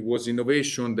important, it was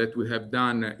innovation that we have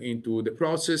done into the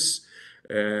process,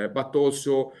 but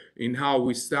also in how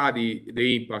we study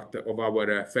the impact of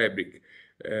our fabric.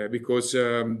 Because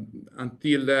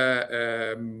until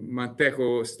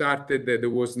Manteco started, there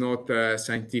was not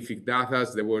scientific data,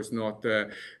 there was not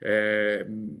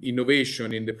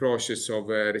innovation in the process of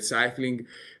recycling.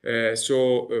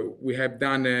 So we have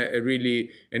done really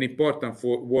an important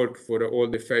work for all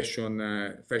the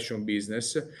fashion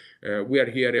business. We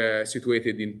are here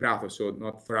situated in Prato, so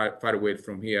not far away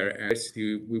from here.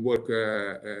 We work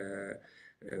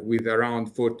with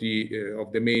around 40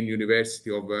 of the main university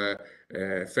of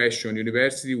fashion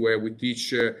university, where we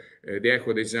teach the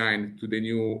eco design to the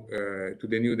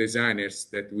new designers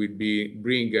that will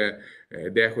bring the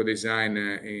eco design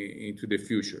into the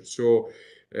future. So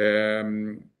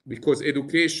because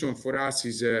education for us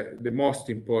is the most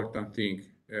important thing.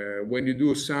 When you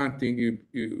do something,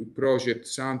 you project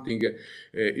something,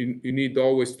 you need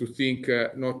always to think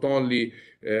not only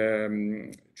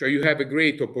so you have a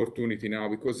great opportunity now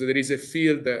because there is a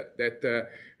field that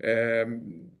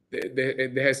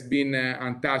has been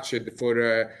untouched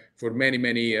for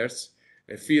many years,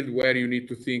 a field where you need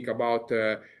to think about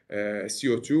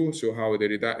CO2, so how the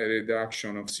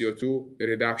reduction of CO2, the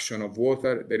reduction of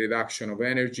water, the reduction of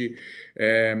energy.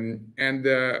 And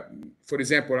for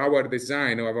example, our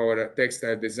design of our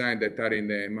textile design that are in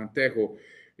the Manteco,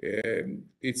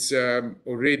 it's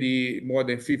already more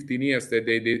than 15 years that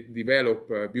they develop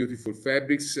beautiful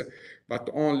fabrics,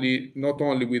 but not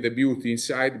only with the beauty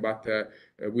inside, but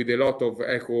with a lot of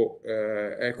eco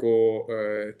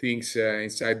things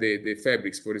inside the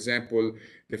fabrics. For example,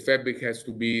 the fabric has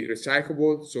to be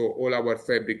recyclable, so all our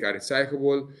fabric are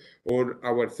recyclable. All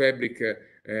our fabric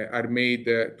are made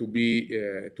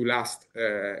to last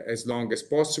as long as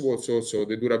possible. So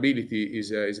the durability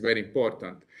is very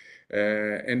important.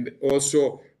 And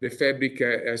also the fabric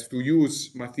has to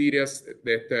use materials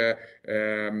that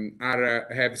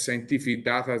have scientific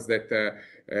data that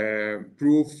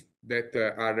prove that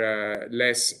are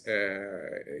less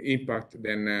impact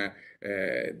than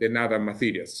other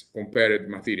materials, compared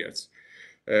materials.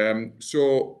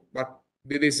 But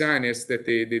the designers,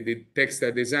 the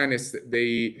textile designers,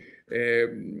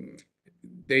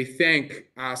 they thank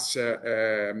us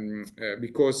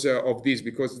because of this,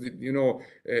 because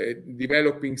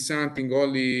developing something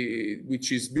only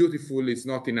which is beautiful is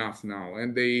not enough now.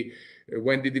 And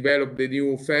when they develop the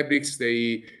new fabrics,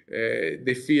 they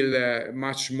feel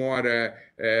much more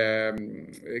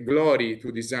glory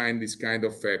to design this kind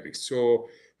of fabrics. So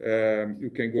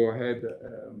you can go ahead.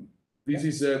 This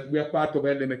is we are part of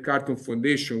Ellen MacArthur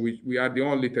Foundation. We are the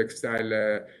only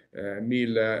textile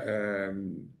mill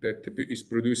that is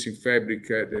producing fabric.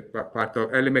 That part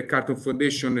of Ellen MacArthur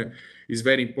Foundation is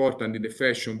very important in the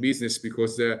fashion business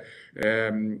because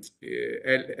Ellen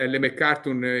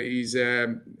MacArthur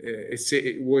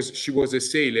she was a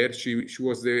sailor. She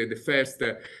was the first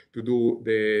to do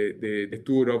the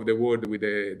tour of the world with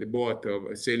the boat, of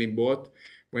a sailing boat.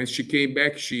 When she came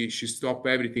back, she stopped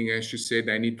everything and she said,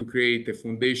 I need to create a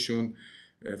foundation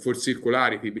for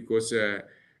circularity because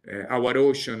our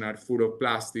oceans are full of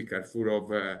plastic, are full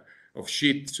of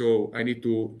shit. So I need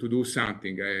to do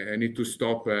something. I need to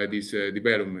stop this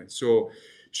development. So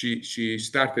she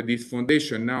started this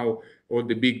foundation. Now all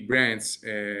the big brands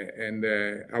and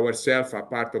ourselves are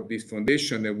part of this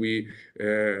foundation. And we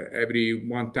every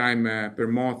one time per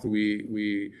month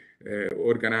we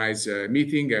organize a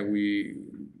meeting, and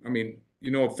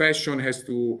fashion has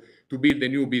to build a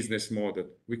new business model.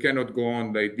 We cannot go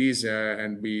on like this,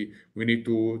 and we need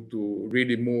to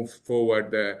really move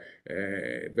forward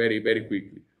very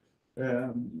quickly.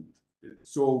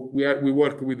 So we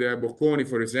work with Bocconi,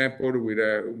 for example,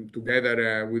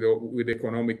 together with the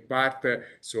economic part. We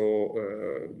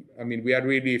are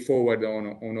really forward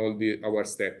on all our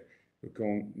steps. We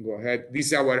can go ahead.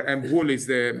 This wool is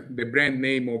the brand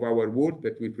name of our wool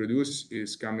that we produce.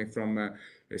 Is coming from a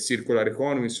circular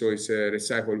economy, so it's a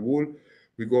recycled wool.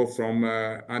 We go from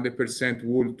 100%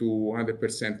 wool to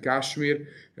 100% cashmere.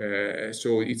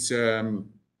 So it's a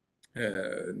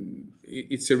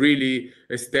really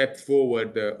a step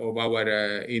forward of our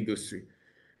industry.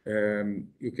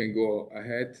 You can go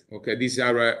ahead. Okay, these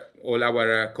are all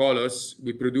our colors.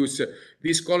 We produce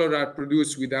these colors are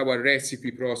produced with our recipe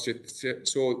process,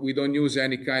 so we don't use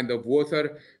any kind of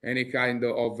water, any kind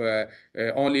of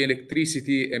only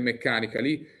electricity and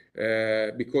mechanically,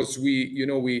 because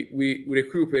we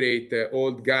recuperate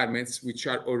old garments which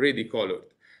are already colored.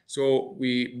 So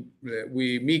we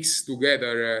mix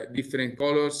together different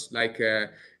colors like a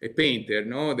painter,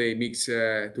 no? They mix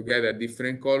together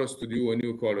different colors to do a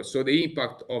new color. So the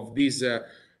impact of this,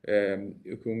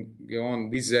 you can go on,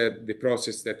 this the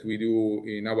process that we do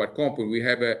in our company. We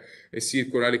have a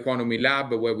circular economy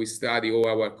lab where we study all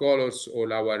our colors, all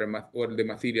the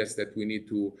materials that we need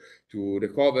to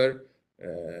recover.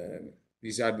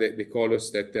 These are the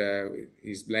colors that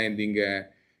is blending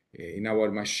in our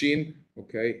machine.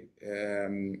 Okay,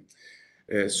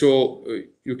 so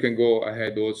you can go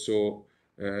ahead also.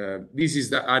 This is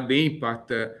the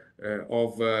impact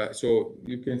of so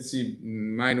you can see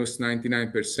minus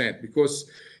 99%, because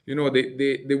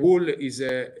the wool is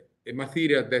a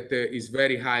material that is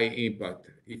very high impact.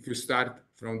 If you start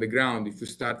from the ground, if you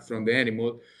start from the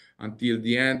animal until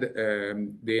the end,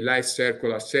 the life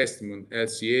cycle assessment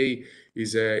LCA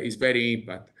is very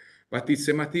impact. But it's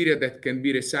a material that can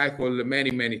be recycled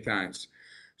many times.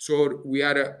 So we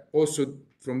are also,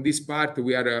 from this part,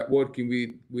 we are working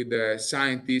with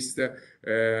scientists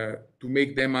to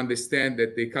make them understand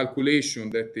that the calculation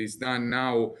that is done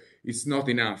now is not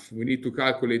enough. We need to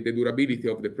calculate the durability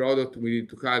of the product. We need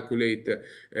to calculate the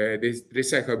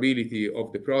recyclability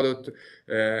of the product,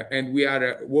 and we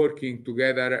are working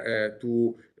together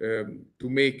to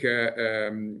make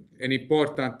an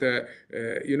important,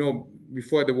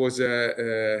 before there was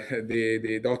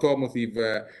the automotive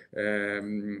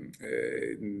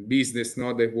business,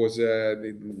 no, that was I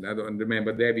don't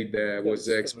remember. David was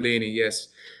explaining, yes,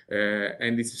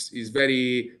 and it's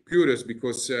very curious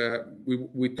because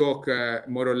we talk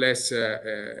more or less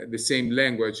the same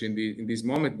language in this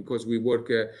moment, because we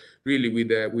work really with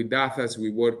data.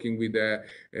 We're working with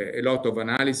a lot of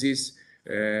analysis.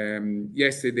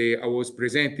 Yesterday I was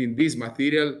presenting this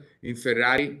material in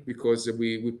Ferrari because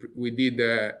we did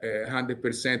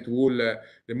 100% wool,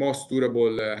 the most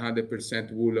durable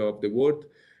 100% wool of the world,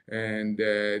 and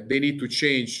they need to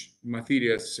change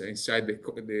materials inside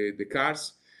the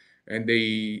cars, and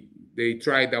they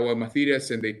tried our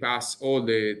materials and they passed all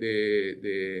the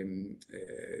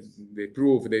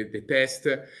proof, the test.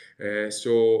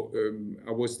 So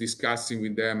I was discussing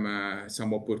with them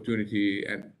some opportunity,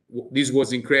 and this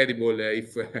was incredible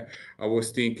if I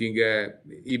was thinking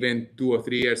even 2 or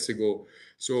 3 years ago.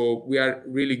 So we are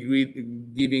really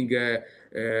giving a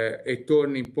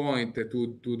turning point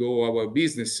to our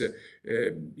business.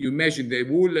 You imagine the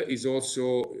wool is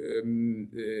also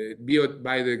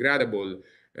biodegradable.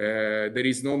 There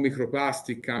is no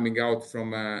microplastic coming out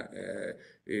from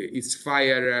its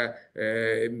fire,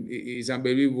 is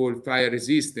unbelievable, fire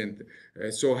resistant.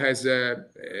 So has of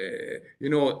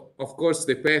course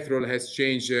the petrol has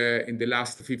changed in the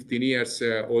last 15 years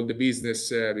all the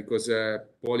business, because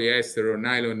polyester or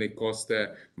nylon, it costs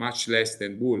much less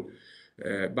than wool.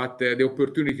 But the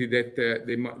opportunity that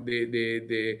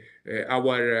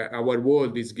our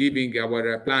world is giving,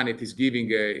 our planet is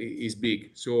giving, is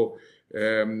big. So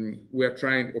we are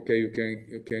trying. Okay, you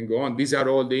can go on. These are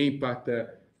all the impact,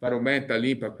 environmental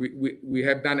impact. We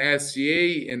have done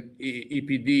LCA and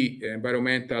EPD,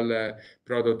 environmental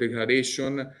product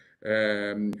declaration,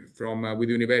 with the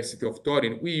University of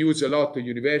Turin. We use a lot of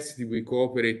university. We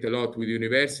cooperate a lot with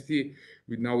university.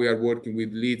 Now we are working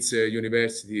with Leeds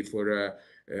University for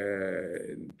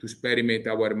to experiment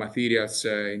our materials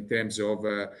in terms of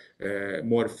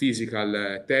more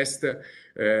physical test.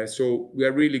 So we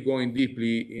are really going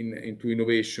deeply into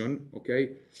innovation.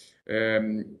 Okay.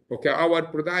 Okay, our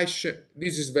production,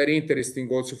 this is very interesting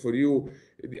also for you.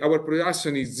 Our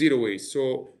production is zero waste.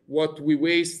 So what we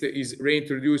waste is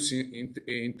reintroduced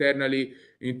internally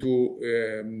into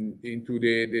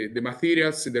the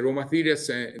materials, the raw materials,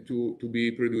 to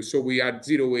be produced. So we are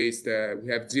zero waste.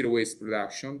 We have zero waste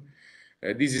production.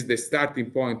 This is the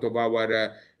starting point of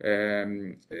our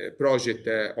project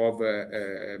of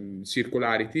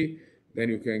circularity. Then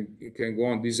you can go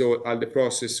on. These are the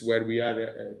process where we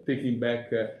are taking back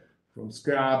from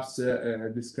scraps,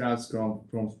 the scraps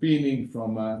from spinning,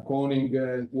 from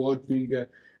coning, warping.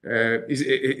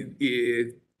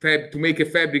 To make a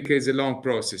fabric is a long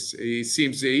process. It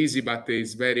seems easy, but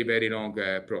it's very long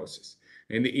process.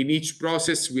 And in each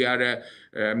process, we have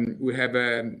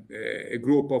a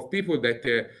group of people that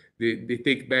they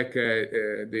take back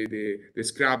the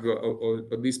scrap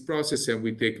of this process, and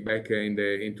we take back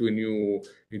into a new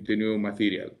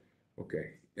material.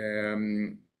 Okay.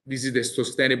 this is the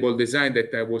sustainable design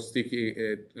that I was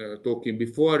talking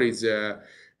before. Is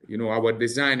our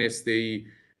designers, they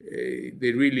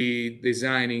really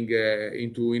designing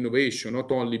into innovation,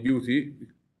 not only beauty,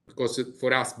 because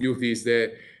for us beauty is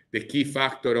the key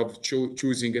factor of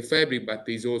choosing a fabric, but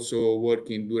is also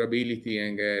working durability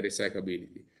and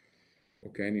recyclability.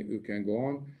 Okay, you can go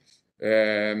on.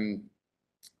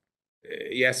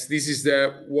 Yes, this is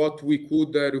what we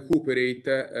could recuperate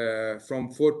from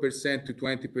 4% to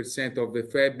 20% of the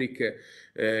fabric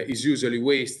is usually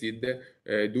wasted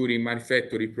during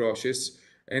manufacturing process.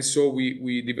 And so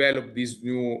we developed this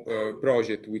new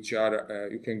project, which are,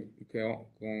 you can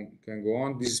go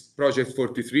on. This is project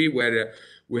 43, where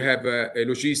we have a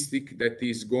logistic that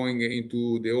is going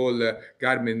into the all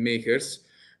garment makers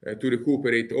to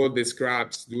recuperate all the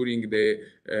scraps during the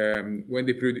when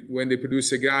they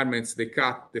produce the garments. They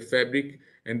cut the fabric,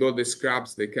 and all the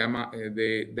scraps that come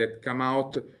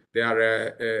out, they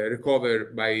are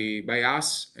recovered by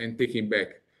us and taken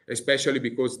back. Especially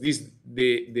because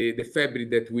the fabric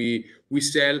that we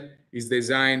sell is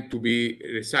designed to be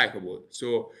recyclable.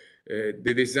 So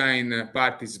the design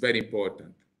part is very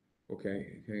important.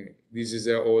 Okay. This is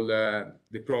all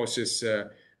the process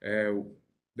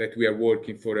that we are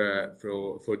working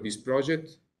for this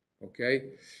project.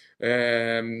 Okay.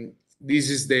 This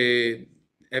is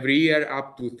every year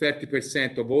up to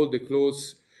 30% of all the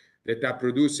clothes that are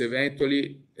produced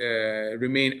eventually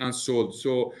remain unsold.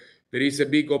 So there is a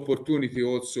big opportunity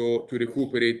also to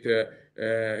recuperate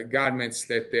garments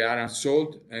that they are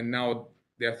unsold, and now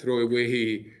they are thrown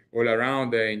away all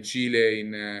around in Chile,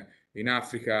 in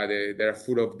Africa. They are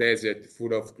full of desert,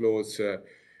 full of clothes.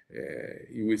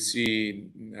 You will see,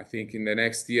 I think, in the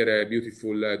next year, a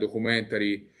beautiful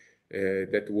documentary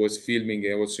that was filming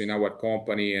also in our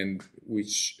company, and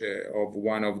which of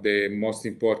one of the most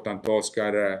important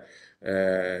Oscar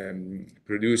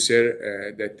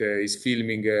producer that is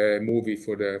filming a movie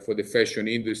for the fashion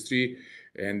industry,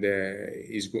 and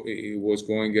she was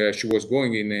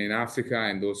going in Africa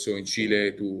and also in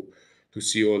Chile to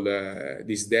see all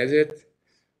this desert.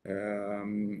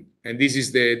 And this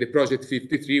is the project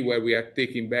 53, where we are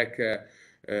taking back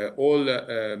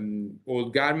all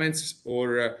garments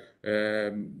or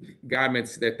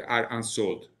garments that are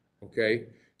unsold. Okay,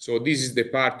 so this is the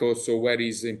part also where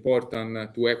it's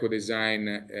important to eco-design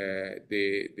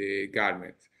the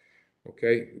garment.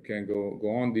 Okay, you can go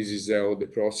on. This is all the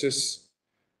process.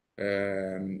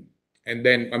 And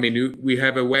then, I mean, we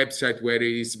have a website where it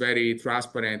is very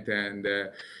transparent. And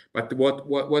but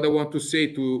what I want to say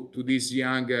to these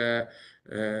young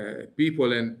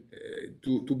people, and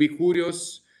to be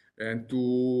curious and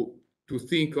to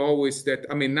think always that,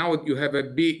 I mean, now you have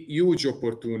a huge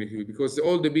opportunity, because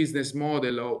all the business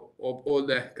model of all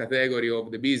the category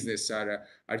of the business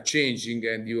are changing,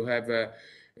 and you have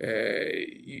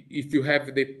if you have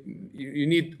you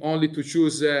need only to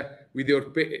choose with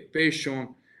your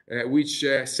passion which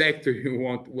sector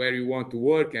where you want to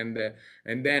work, and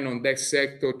then on that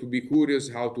sector to be curious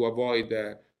how to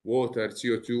avoid water,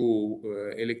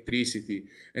 CO2, electricity,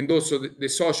 and also the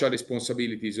social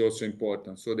responsibility is also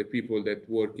important. So the people that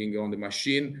working on the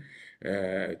machine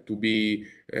to be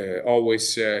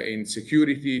always in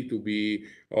security, to be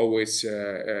always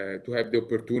to have the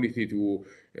opportunity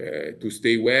to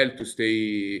stay well, to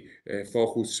stay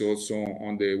focused also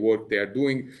on the work they are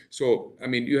doing. So I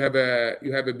mean, you have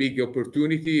a big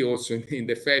opportunity also in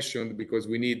the fashion, because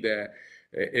we need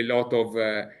a lot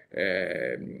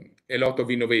of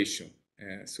innovation.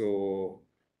 So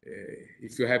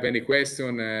if you have any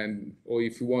question, or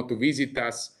if you want to visit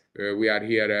us, we are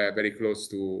here very close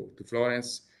to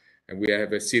Florence, and we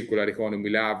have a circular economy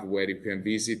lab where you can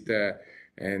visit,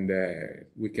 and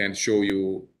we can show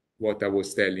you what I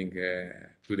was telling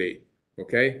today.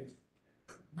 Okay?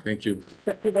 Thank you.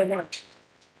 Thank you very much.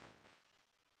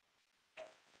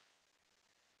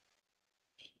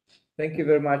 Thank you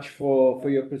very much for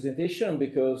your presentation,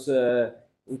 because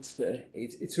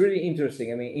it's really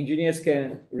interesting. I mean, engineers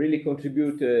can really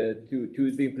contribute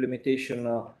to the implementation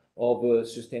of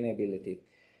sustainability.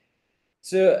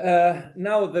 So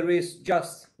now there is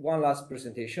just one last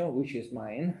presentation, which is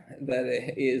mine, that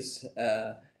is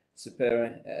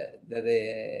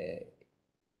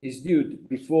is due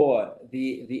before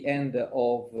the end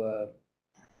of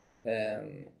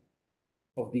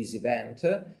this event.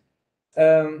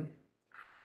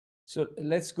 So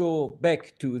let's go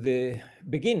back to the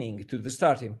beginning, to the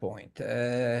starting point.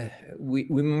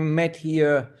 We met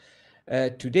here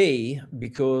today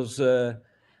because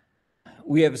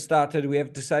we have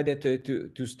decided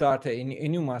to start a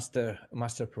new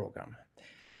master program.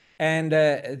 And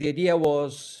the idea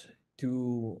was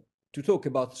to to talk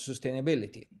about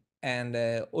sustainability and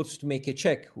also to make a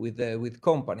check with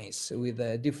companies,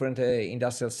 with different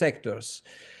industrial sectors,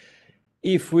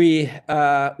 if we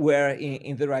were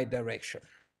in the right direction.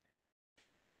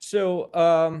 So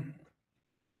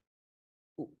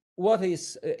what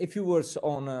is a few words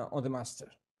on the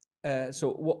master?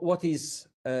 So what is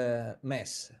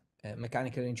MES,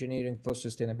 Mechanical Engineering for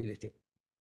Sustainability?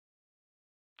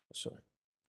 Sorry.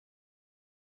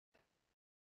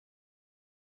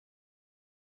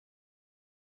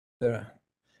 There are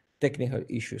technical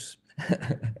issues.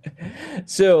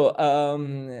 So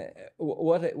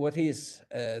what is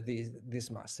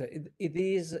this master? It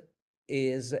is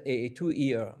a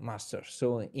 2-year master,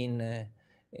 so in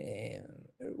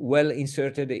well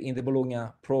inserted in the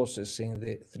Bologna process, in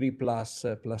the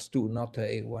 3++2, not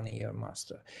a 1-year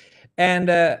master.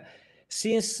 And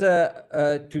since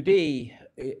today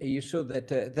you saw that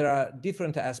there are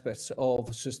different aspects of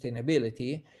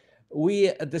sustainability,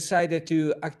 we decided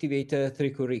to activate 3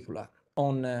 curricula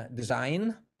on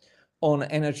design, on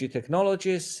energy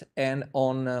technologies, and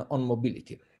on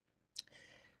mobility.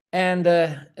 And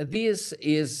this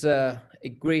is a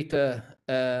great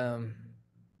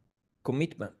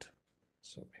commitment.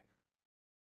 Sorry.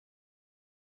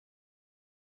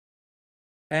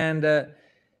 And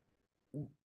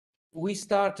we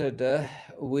started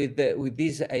with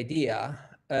this idea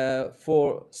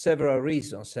for several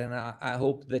reasons, and I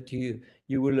hope that you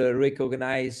will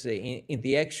recognize in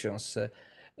the actions,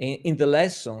 in the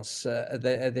lessons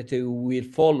that will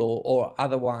follow, or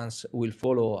other ones will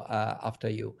follow after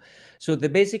you. So the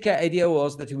basic idea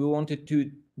was that we wanted to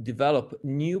develop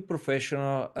new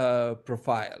professional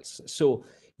profiles. So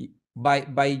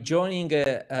by joining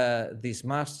this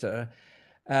master,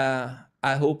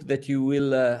 I hope that you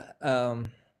will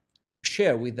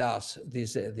share with us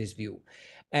this view.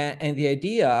 And the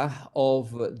idea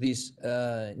of these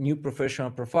new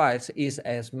professional profiles is,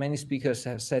 as many speakers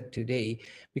have said today,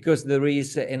 because there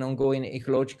is an ongoing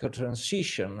ecological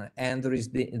transition, and there is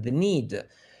the need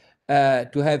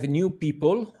to have new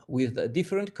people with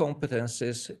different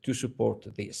competences to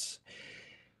support this.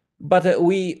 But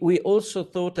we also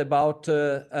thought about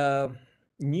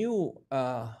new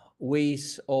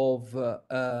ways of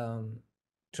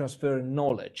transferring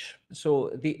knowledge. So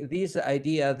this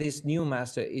idea, this new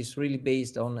master, is really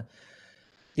based on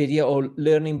the idea of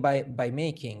learning by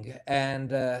making,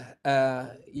 and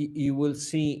you will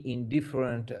see in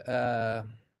different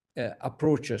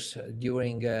approaches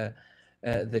during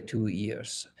the 2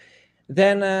 years.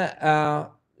 Then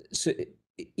so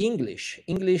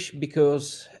English,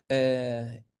 because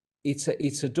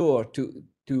it's a door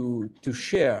to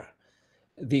share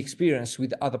the experience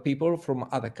with other people from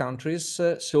other countries.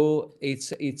 So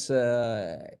it's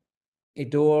a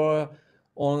door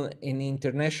on an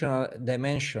international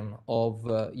dimension of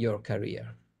your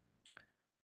career.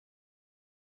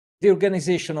 The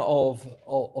organization of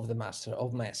the master,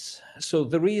 of MES. So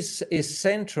there is a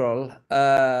central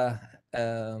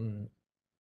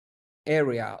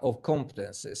area of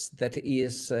competences that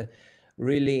is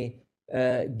really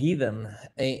given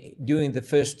during the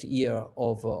first year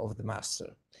of the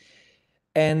master.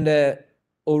 And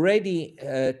already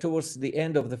towards the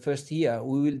end of the first year,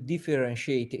 we will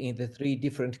differentiate in the 3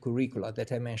 different curricula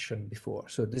that I mentioned before.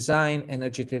 So design,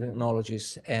 energy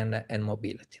technologies, and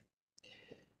mobility.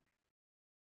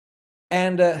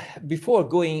 And before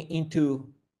going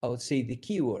into, I would say, the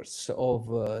keywords of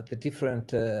the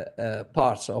different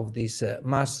parts of this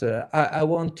master, I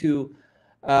want to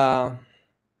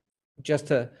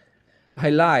just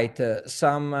highlight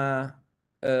some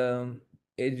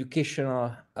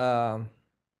educational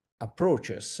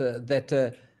approaches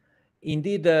that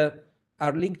indeed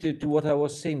are linked to what I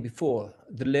was saying before,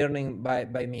 the learning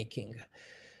by making.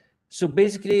 So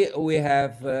basically, we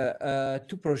have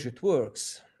 2 project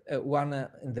works, one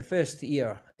in the first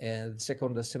year and the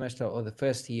second semester of the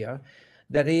first year,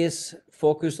 that is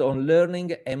focused on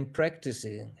learning and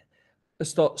practicing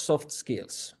soft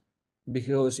skills,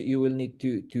 because you will need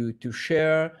to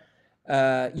share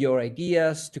your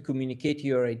ideas, to communicate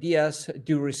your ideas,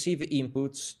 to receive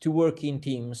inputs, to work in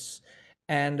teams.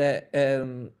 And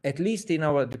at least in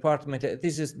our department,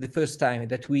 this is the first time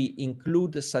that we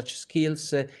include such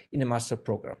skills in a master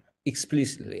program,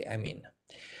 explicitly, I mean.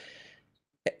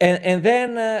 And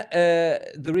then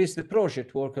there is the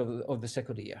project work of the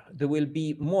second year. There will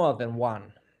be more than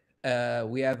one.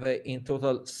 We have in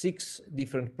total 6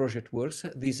 different project works.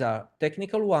 These are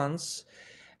technical ones,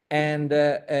 and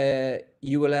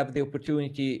you will have the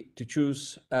opportunity to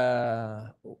choose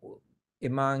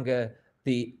among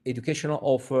the educational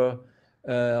offer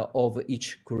of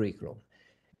each curriculum.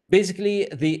 Basically,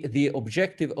 the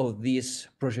objective of this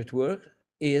project work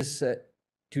is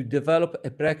to develop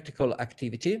a practical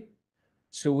activity,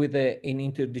 so with an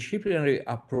interdisciplinary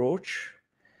approach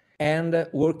and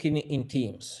working in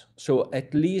teams, so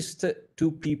at least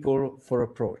 2 people for a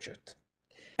project.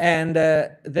 And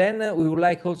then we would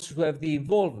like also to have the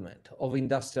involvement of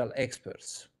industrial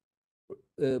experts,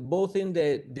 both in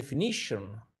the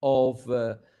definition of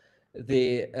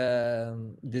the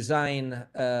design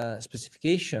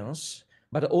specifications,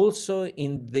 but also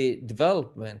in the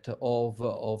development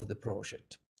of the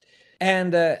project.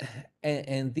 And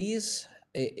this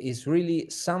is really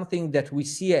something that we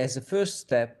see as a first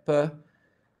step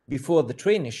before the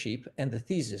traineeship and the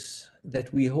thesis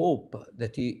that we hope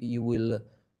that you will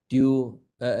do,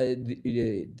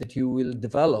 that you will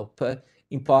develop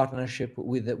in partnership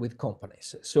with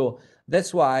companies. So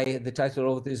that's why the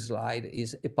title of this slide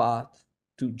is A Path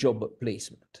to Job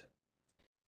Placement.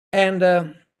 And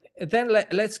then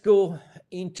let's go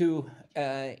into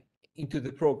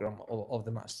the program of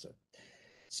the master.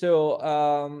 So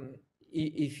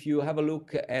if you have a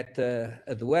look at the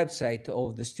website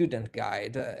of the student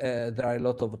guide, there are a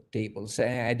lot of tables,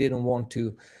 and I didn't want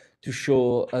to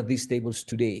show these tables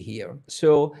today here.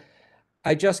 So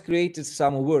I just created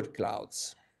some word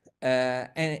clouds,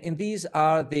 and these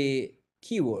are the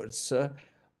keywords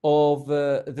of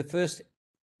the first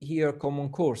year common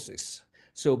courses.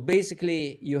 So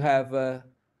basically, you have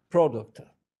product,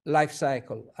 life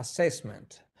cycle,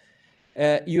 assessment.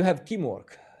 You have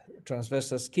teamwork,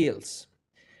 transversal skills.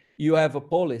 You have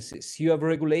policies, you have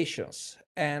regulations,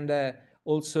 and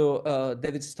also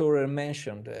David Storer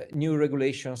mentioned new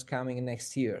regulations coming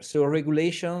next year. So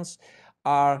regulations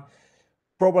are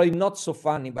probably not so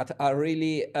funny, but are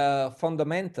really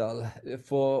fundamental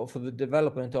for the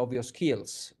development of your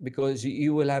skills, because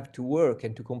you will have to work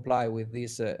and to comply with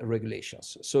these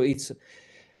regulations. So it's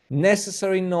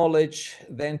necessary knowledge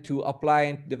then to apply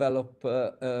and develop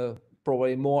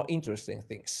probably more interesting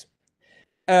things.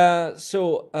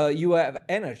 So you have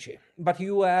energy, but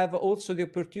you have also the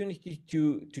opportunity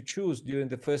to choose during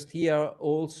the first year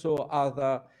also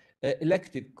other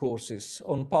elective courses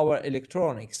on power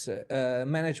electronics,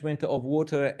 management of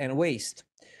water and waste,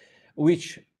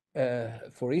 which,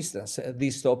 for instance,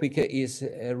 this topic is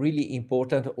really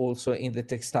important also in the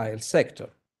textile sector.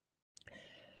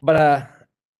 But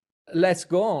let's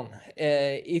go on.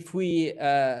 If we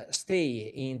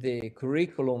stay in the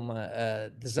curriculum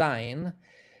design,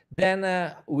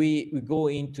 then we go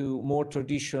into more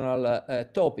traditional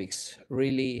topics,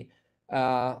 really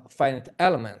finite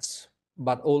elements,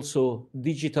 but also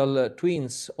digital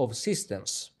twins of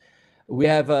systems. We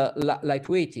have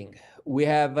lightweighting, we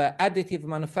have additive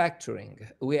manufacturing,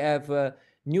 we have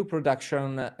new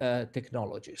production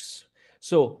technologies.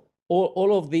 So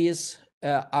all of these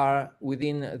are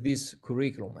within this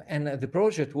curriculum, and the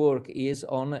project work is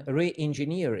on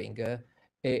re-engineering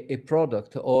a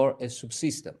product or a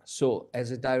subsystem, so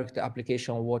as a direct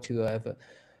application of what you have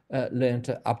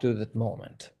learned up to that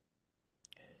moment.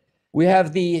 We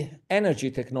have the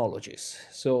energy technologies.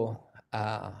 So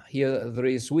here there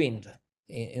is wind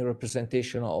in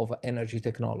representation of energy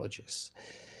technologies.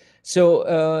 So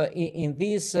in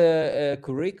this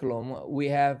curriculum, we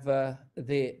have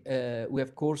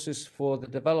courses for the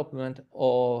development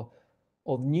of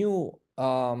new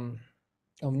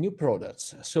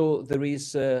products. So there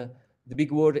is the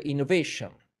big word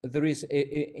innovation. There is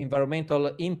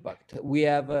environmental impact. We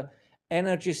have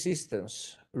energy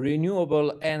systems,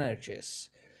 renewable energies,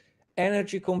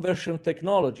 energy conversion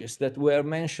technologies that were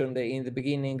mentioned in the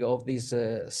beginning of this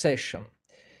session.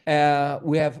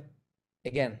 We have,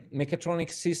 again, mechatronic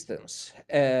systems.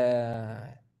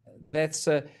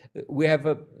 We have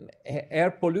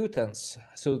air pollutants,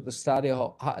 so the study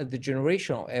of the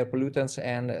generation of air pollutants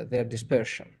and their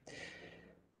dispersion.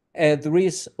 There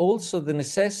is also the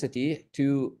necessity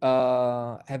to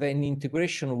have an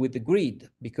integration with the grid,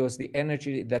 because the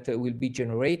energy that will be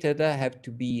generated have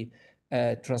to be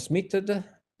transmitted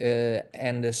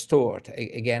and stored,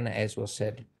 again, as was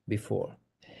said before.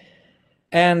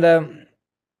 And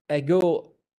I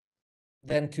go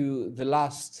then to the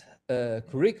last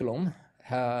curriculum.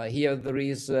 Here there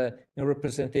is a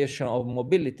representation of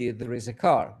mobility. There is a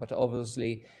car, but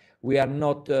obviously we are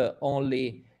not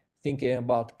only thinking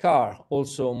about car,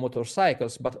 also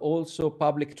motorcycles, but also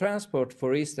public transport.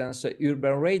 For instance,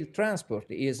 urban rail transport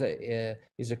is a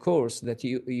course that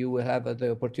you will have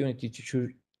the opportunity to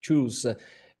choose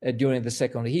during the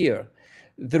second year.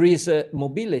 There is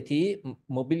mobility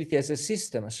as a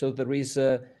system. So there is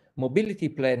mobility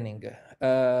planning,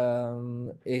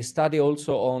 a study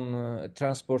also on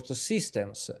transport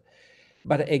systems.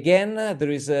 But again,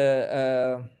 there is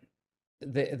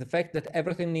the fact that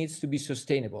everything needs to be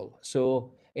sustainable.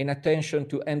 So in attention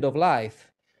to end of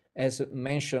life, as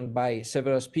mentioned by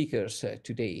several speakers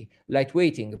today,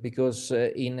 lightweighting, because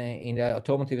in the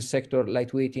automotive sector,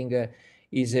 lightweighting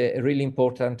is a really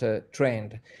important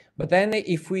trend. But then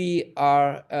if we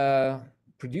are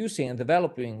producing and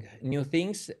developing new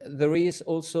things, there is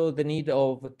also the need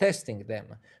of testing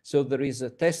them. So there is a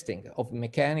testing of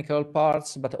mechanical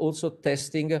parts, but also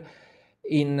testing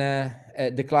in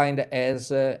declined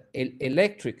as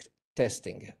electric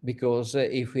testing, because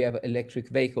if we have electric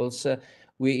vehicles,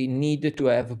 we need to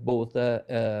have both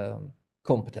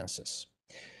competences.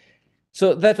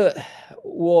 So that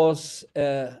was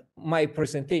my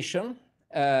presentation.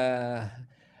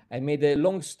 I made a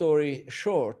long story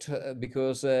short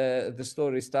because the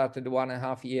story started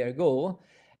 1.5 years ago,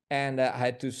 and I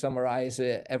had to summarize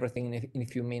everything in a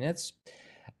few minutes.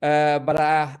 But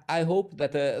I hope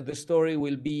that the story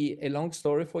will be a long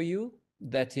story for you,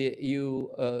 that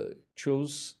you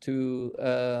choose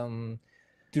to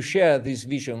share this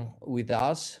vision with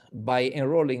us by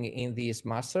enrolling in this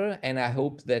master. And I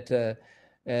hope that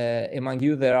among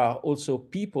you there are also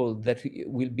people that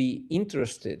will be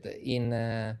interested in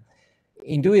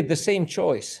doing the same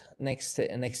choice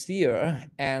next year,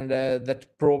 and that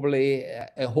probably,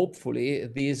 hopefully,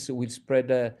 this will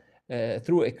spread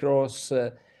through across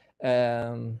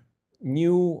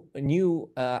new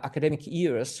academic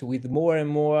years, with more and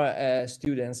more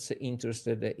students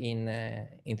interested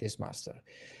in this master.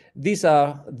 These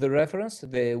are the reference,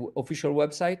 the official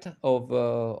website of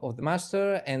the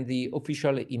master, and the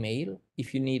official email.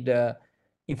 If you need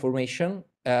information,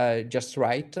 just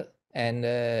write,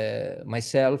 and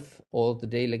myself or the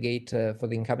delegate for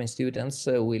the incoming students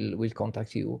will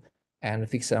contact you and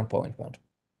fix an appointment.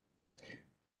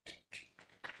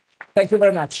 Thank you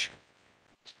very much.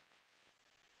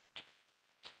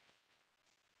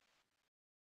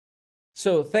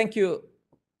 So thank you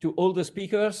to all the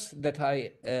speakers that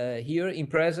I here in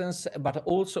presence, but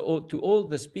also to all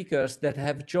the speakers that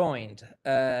have joined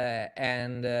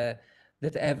and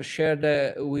that have shared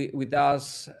with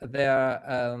us their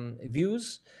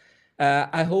views.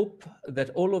 I hope that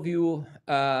all of you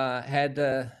have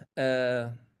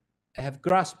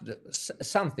grasped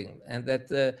something, and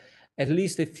that at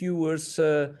least a few words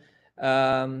could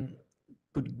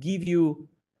give you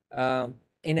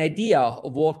an idea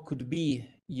of what could be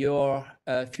your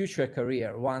future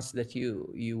career once that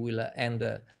you will end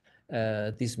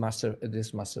this master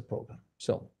program.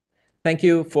 So thank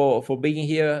you for being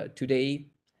here today,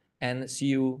 and see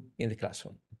you in the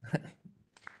classroom.